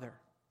Father.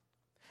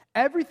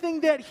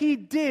 Everything that he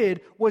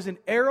did was an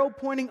arrow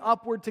pointing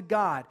upward to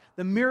God.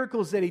 The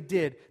miracles that he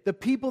did, the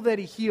people that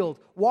he healed,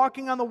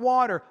 walking on the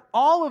water,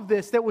 all of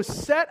this that was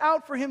set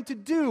out for him to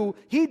do,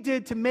 he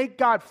did to make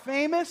God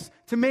famous,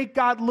 to make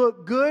God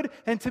look good,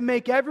 and to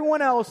make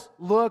everyone else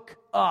look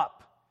up.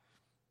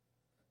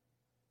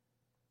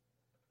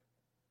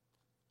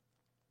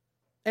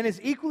 And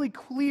as equally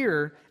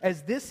clear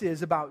as this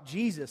is about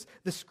Jesus,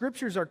 the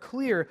Scriptures are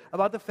clear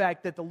about the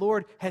fact that the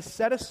Lord has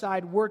set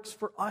aside works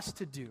for us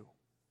to do.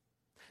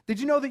 Did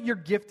you know that you're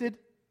gifted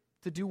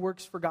to do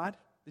works for God?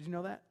 Did you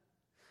know that?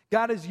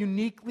 God has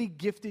uniquely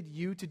gifted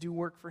you to do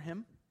work for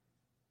Him.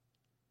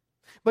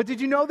 But did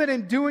you know that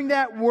in doing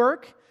that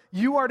work,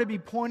 you are to be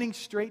pointing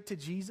straight to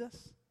Jesus?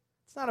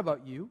 It's not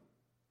about you.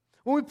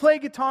 When we play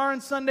guitar on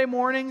Sunday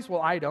mornings,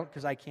 well, I don't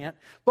because I can't,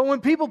 but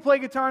when people play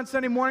guitar on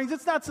Sunday mornings,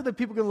 it's not so that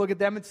people can look at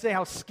them and say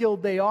how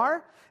skilled they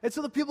are. It's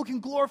so that people can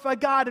glorify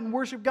God and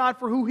worship God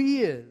for who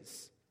He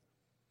is.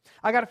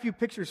 I got a few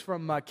pictures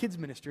from kids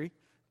ministry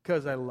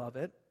because I love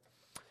it.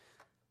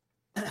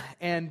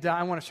 And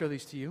I want to show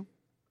these to you.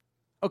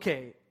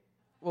 Okay,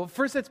 well,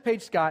 first that's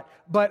Paige Scott,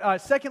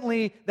 but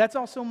secondly, that's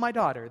also my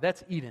daughter.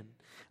 That's Eden.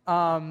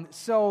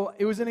 So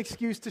it was an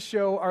excuse to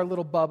show our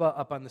little Bubba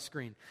up on the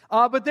screen.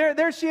 But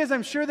there she is.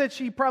 I'm sure that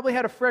she probably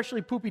had a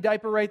freshly poopy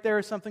diaper right there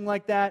or something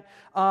like that,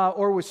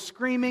 or was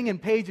screaming in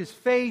Paige's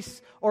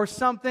face or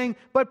something.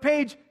 But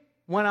Paige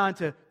went on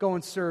to go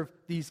and serve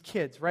these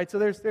kids, right? So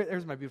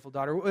there's my beautiful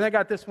daughter. And I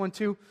got this one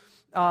too.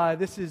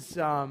 This is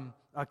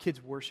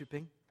kids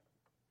worshiping.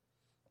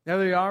 There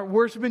they are,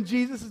 worshiping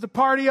Jesus. It's a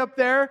party up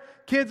there.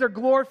 Kids are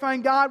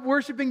glorifying God,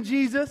 worshiping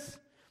Jesus.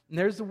 And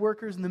there's the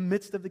workers in the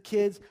midst of the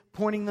kids,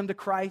 pointing them to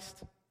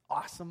Christ.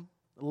 Awesome.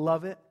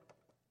 Love it.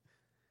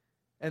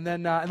 And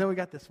then we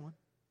got this one.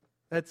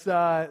 That's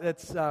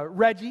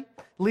Reggie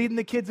leading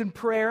the kids in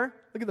prayer.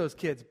 Look at those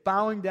kids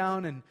bowing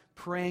down and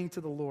praying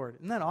to the Lord.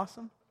 Isn't that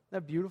awesome? Isn't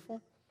that beautiful?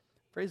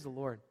 Praise the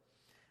Lord.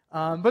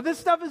 But this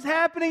stuff is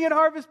happening at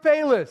Harvest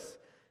Payless.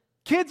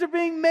 Kids are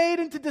being made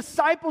into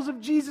disciples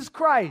of Jesus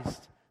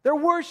Christ. They're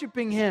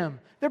worshiping Him.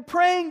 They're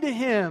praying to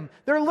Him.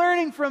 They're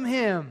learning from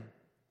Him.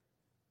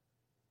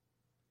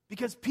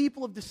 Because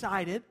people have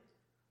decided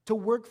to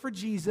work for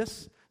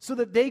Jesus so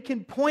that they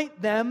can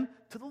point them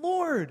to the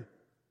Lord.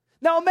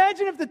 Now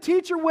imagine if the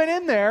teacher went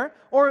in there,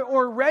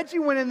 or Reggie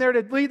went in there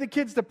to lead the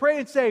kids to pray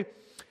and say,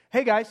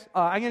 hey guys,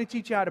 I'm going to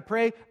teach you how to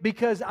pray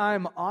because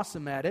I'm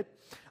awesome at it.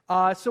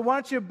 So why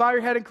don't you bow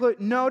your head and close?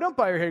 No, don't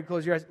bow your head and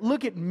close your eyes.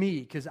 Look at me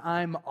because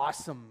I'm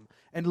awesome.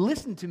 And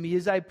listen to me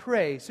as I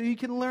pray so you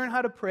can learn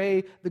how to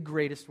pray the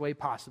greatest way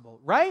possible.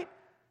 Right?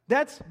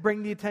 That's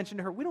bringing the attention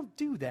to her. We don't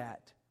do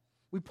that.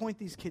 We point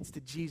these kids to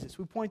Jesus.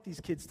 We point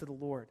these kids to the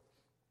Lord.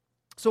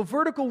 So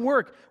vertical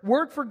work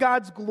for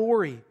God's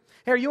glory.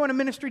 Hey, are you on a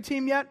ministry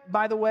team yet,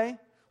 by the way?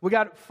 We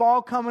got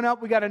fall coming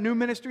up. We got a new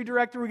ministry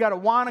director. We got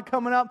Awana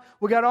coming up.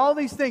 We got all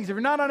these things. If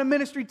you're not on a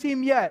ministry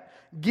team yet,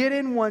 get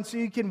in one so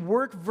you can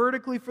work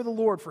vertically for the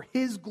Lord, for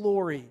His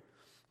glory.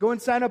 Go and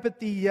sign up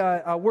at the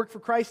Work for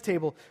Christ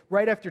table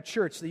right after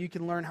church so that you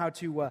can learn how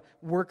to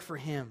work for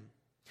Him.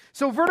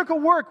 So vertical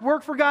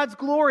work for God's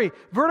glory.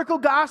 Vertical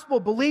gospel,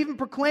 believe and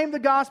proclaim the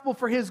gospel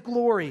for His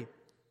glory.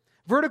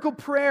 Vertical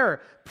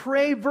prayer,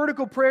 pray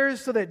vertical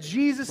prayers so that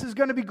Jesus is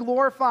going to be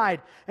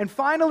glorified. And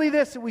finally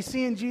this that we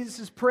see in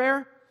Jesus'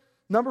 prayer,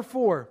 number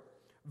 4,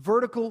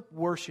 vertical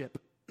worship.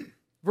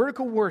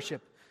 Vertical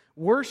worship.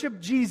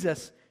 Worship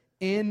Jesus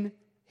in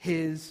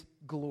His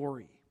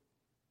glory.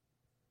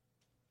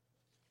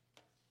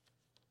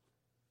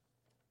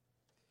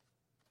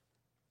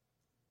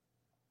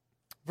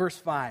 Verse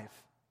 5.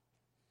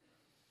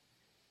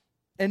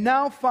 And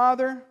now,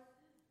 Father,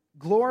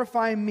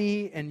 glorify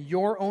me in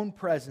your own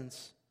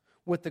presence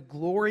with the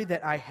glory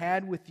that I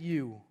had with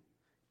you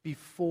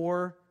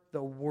before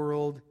the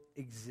world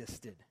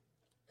existed.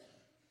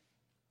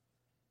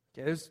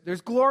 Okay,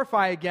 there's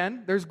glorify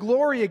again. There's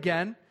glory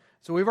again.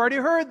 So we've already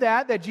heard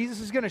that Jesus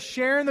is going to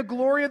share in the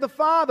glory of the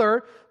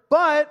Father,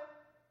 but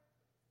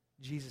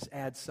Jesus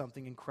adds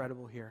something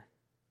incredible here.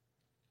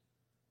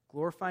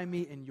 Glorify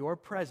me in your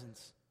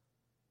presence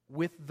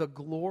with the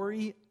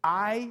glory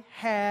I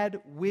had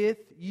with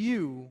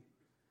you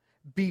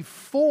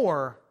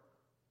before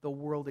the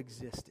world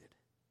existed.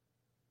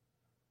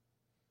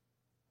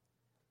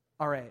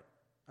 All right,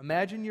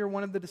 imagine you're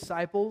one of the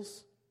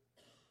disciples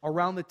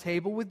around the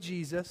table with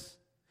Jesus,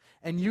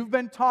 and you've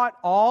been taught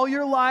all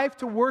your life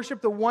to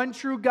worship the one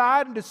true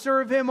God and to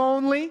serve Him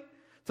only,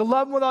 to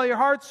love Him with all your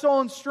heart, soul,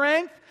 and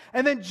strength,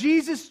 and then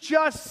Jesus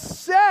just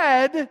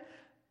said,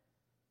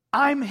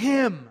 I'm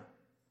Him.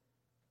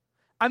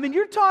 I mean,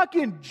 you're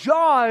talking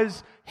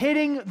jaws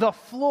hitting the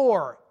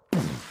floor.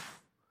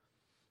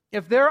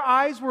 If their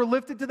eyes were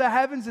lifted to the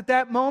heavens at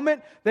that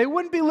moment, they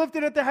wouldn't be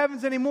lifted at the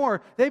heavens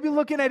anymore. They'd be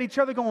looking at each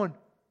other going,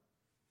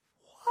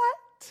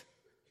 what?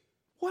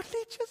 What did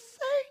he just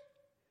say?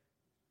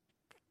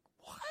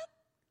 What?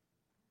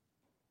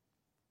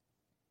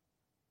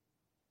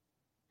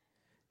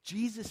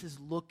 Jesus is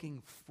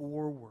looking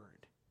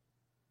forward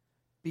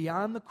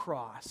beyond the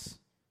cross,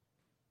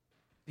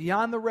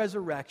 beyond the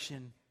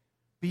resurrection,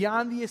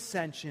 beyond the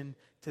ascension,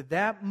 to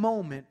that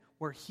moment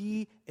where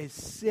he is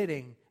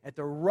sitting at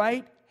the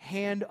right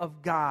hand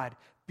of God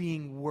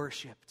being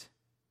worshiped.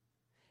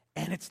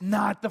 And it's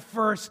not the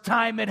first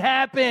time it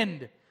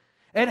happened.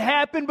 It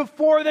happened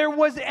before there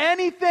was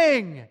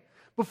anything.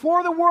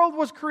 Before the world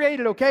was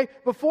created, okay?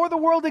 Before the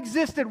world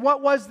existed,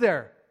 what was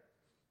there?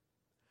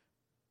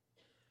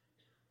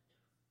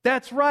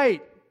 That's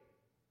right.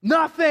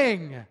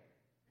 Nothing.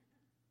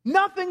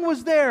 Nothing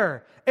was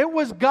there. It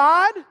was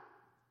God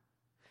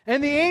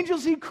and the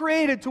angels he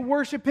created to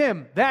worship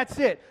him. That's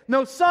it.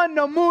 No sun,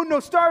 no moon, no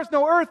stars,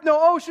 no earth,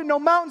 no ocean, no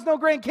mountains, no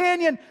Grand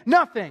Canyon,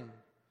 nothing.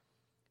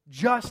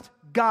 Just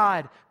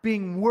God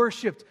being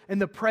worshiped in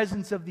the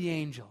presence of the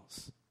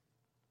angels.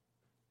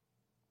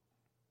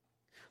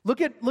 Look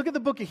at the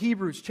book of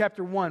Hebrews,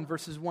 chapter 1,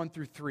 verses 1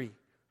 through 3.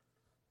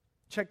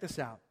 Check this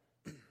out.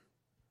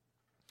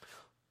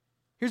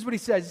 Here's what he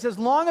says. He says,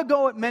 long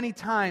ago at many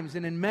times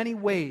and in many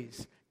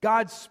ways,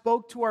 God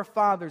spoke to our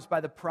fathers by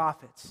the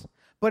prophets.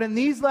 But in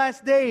these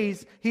last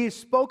days, he has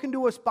spoken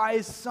to us by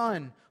his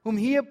Son, whom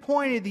he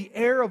appointed the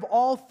heir of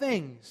all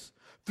things,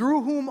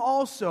 through whom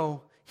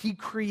also he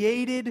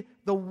created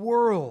the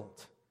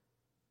world.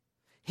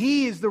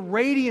 He is the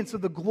radiance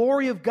of the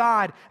glory of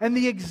God and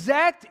the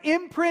exact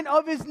imprint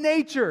of his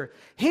nature.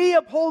 He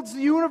upholds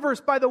the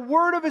universe by the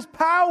word of his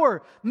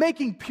power,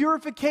 making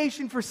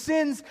purification for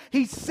sins.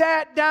 He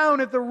sat down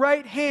at the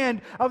right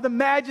hand of the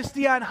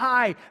majesty on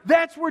high.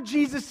 That's where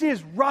Jesus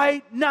is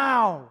right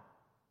now.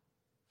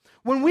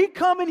 When we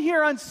come in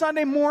here on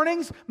Sunday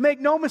mornings, make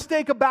no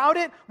mistake about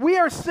it, we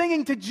are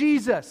singing to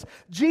Jesus.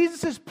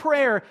 Jesus'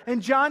 prayer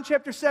in John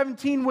chapter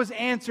 17 was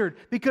answered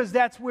because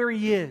that's where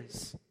he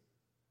is.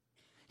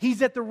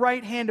 He's at the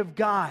right hand of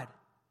God,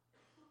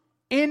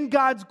 in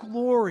God's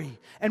glory.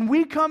 And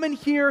we come in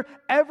here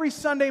every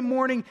Sunday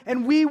morning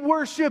and we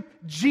worship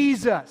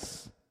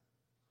Jesus.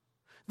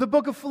 The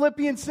book of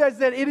Philippians says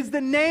that it is the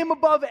name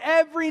above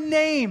every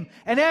name.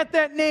 And at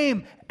that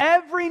name,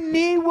 every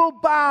knee will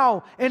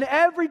bow and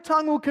every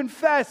tongue will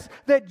confess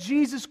that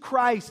Jesus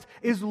Christ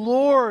is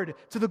Lord,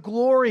 to the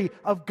glory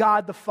of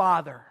God the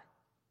Father.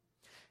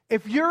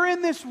 If you're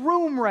in this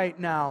room right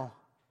now,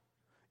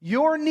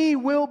 your knee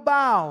will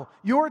bow,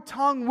 your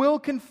tongue will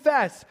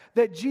confess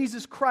that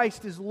Jesus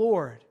Christ is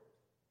Lord.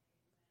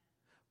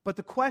 But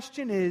the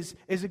question is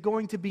it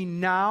going to be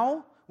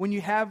now when you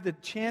have the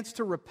chance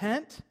to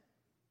repent?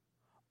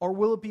 Or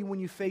will it be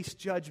when you face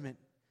judgment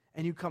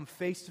and you come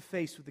face to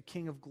face with the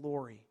King of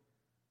glory?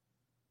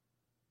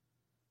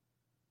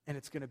 And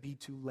it's going to be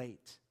too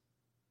late.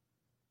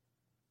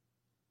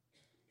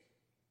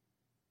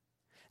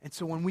 And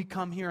so when we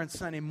come here on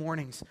Sunday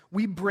mornings,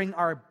 we bring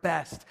our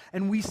best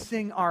and we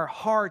sing our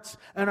hearts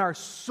and our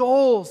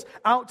souls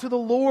out to the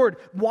Lord.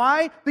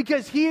 Why?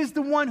 Because he is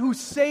the one who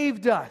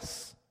saved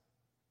us.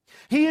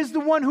 He is the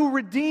one who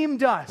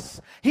redeemed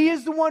us. He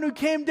is the one who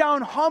came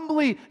down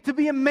humbly to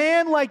be a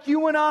man like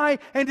you and I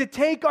and to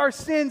take our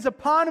sins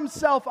upon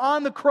himself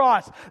on the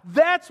cross.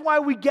 That's why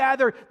we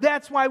gather.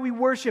 That's why we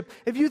worship.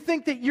 If you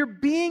think that your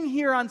being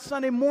here on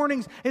Sunday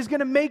mornings is going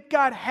to make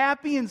God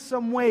happy in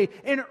some way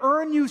and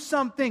earn you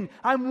something,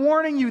 I'm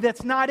warning you,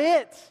 that's not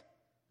it.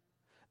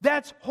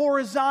 That's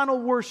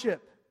horizontal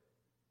worship.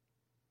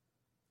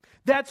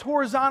 That's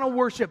horizontal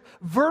worship.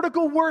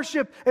 Vertical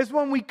worship is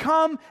when we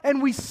come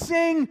and we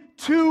sing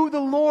to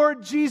the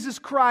Lord Jesus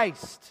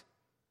Christ.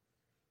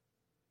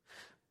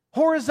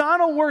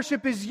 Horizontal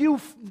worship is you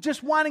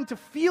just wanting to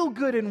feel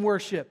good in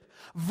worship.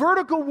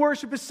 Vertical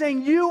worship is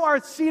saying you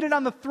are seated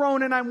on the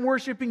throne and I'm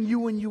worshiping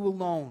you and you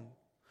alone.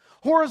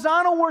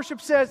 Horizontal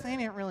worship says, they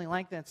didn't really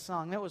like that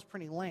song. That was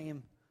pretty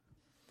lame.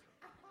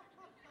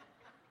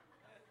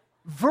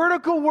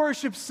 Vertical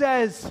worship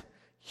says,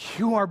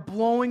 you are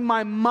blowing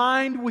my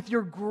mind with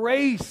your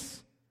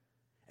grace,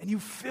 and you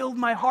filled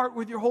my heart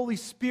with your Holy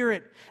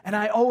Spirit, and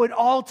I owe it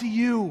all to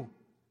you.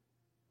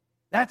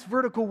 That's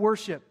vertical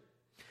worship.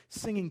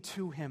 Singing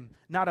to him,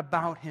 not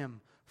about him,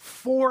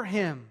 for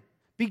him,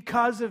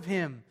 because of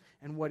him,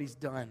 and what he's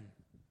done.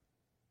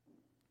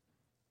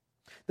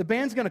 The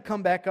band's going to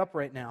come back up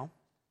right now,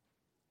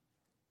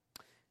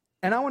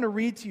 and I want to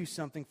read to you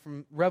something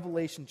from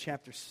Revelation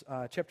chapter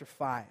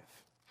 5.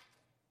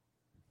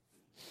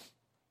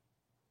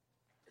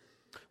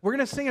 We're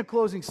going to sing a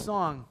closing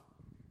song.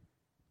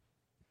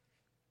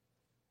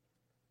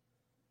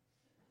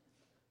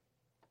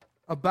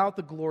 About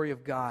the glory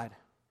of God.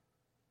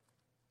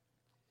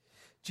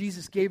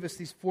 Jesus gave us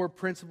these 4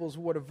 principles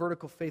of what a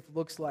vertical faith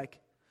looks like.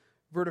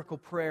 Vertical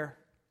prayer.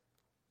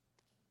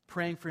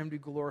 praying for him to be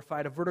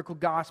glorified. A vertical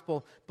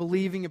gospel,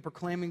 believing and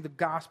proclaiming the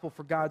gospel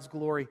for God's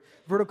glory.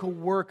 Vertical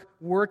work,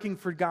 working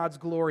for God's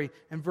glory.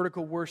 And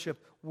vertical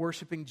worship,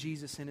 worshiping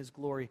Jesus in his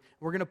glory.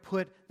 We're going to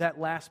put that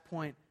last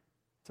point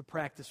to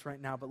practice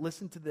right now. But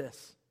listen to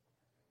this.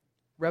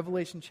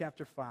 Revelation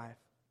chapter 5.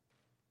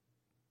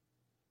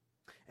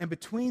 And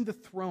between the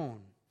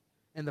throne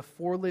and the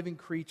four living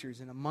creatures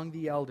and among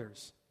the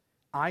elders,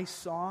 I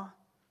saw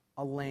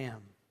a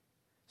lamb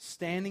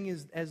standing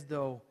as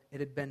though it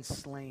had been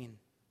slain,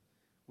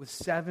 with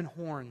 7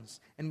 horns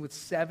and with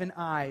 7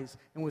 eyes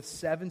and with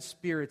 7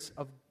 spirits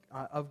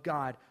of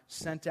God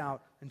sent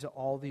out into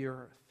all the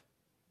earth.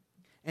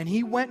 And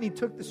he went and he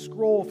took the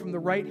scroll from the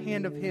right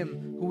hand of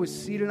him who was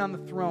seated on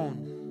the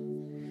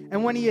throne.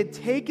 And when he had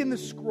taken the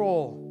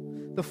scroll,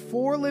 the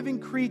 4 living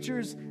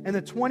creatures and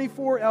the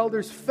 24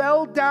 elders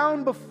fell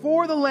down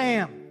before the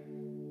Lamb,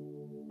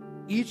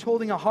 each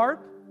holding a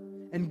harp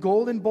and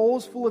golden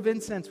bowls full of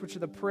incense, which are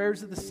the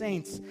prayers of the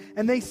saints.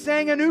 And they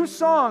sang a new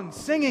song,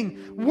 singing,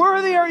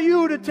 "Worthy are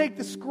you to take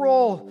the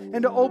scroll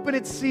and to open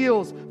its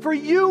seals, for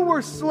you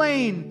were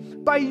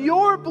slain. By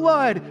your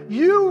blood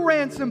you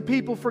ransomed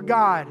people for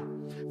God,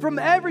 from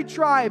every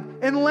tribe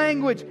and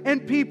language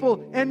and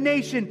people and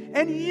nation.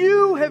 And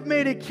you have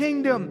made a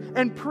kingdom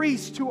and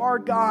priests to our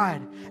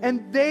God,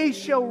 and they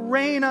shall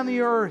reign on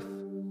the earth."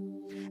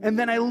 And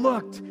then I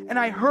looked, and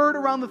I heard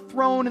around the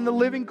throne and the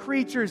living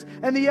creatures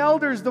and the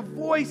elders the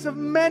voice of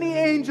many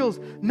angels,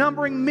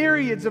 numbering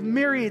myriads of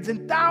myriads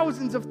and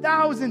thousands of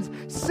thousands,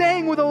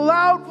 saying with a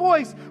loud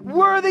voice,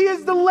 "Worthy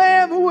is the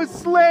Lamb who was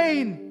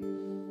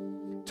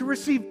slain to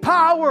receive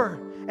power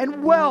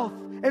and wealth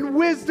and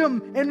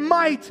wisdom and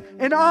might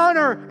and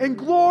honor and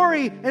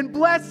glory and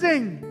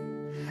blessing."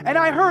 And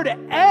I heard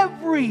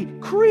every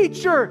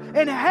creature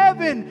in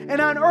heaven and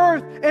on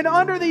earth and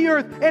under the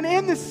earth and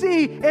in the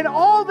sea and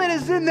all that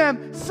is in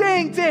them,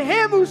 saying, "To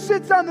him who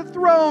sits on the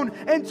throne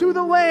and to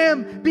the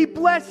Lamb be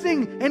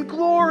blessing and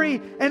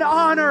glory and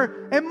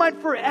honor and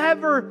might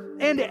forever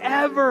and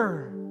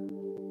ever."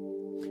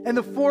 And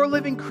the 4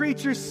 living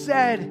creatures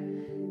said,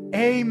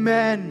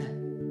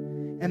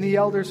 "Amen." And the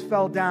elders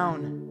fell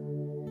down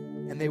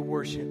and they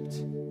worshiped.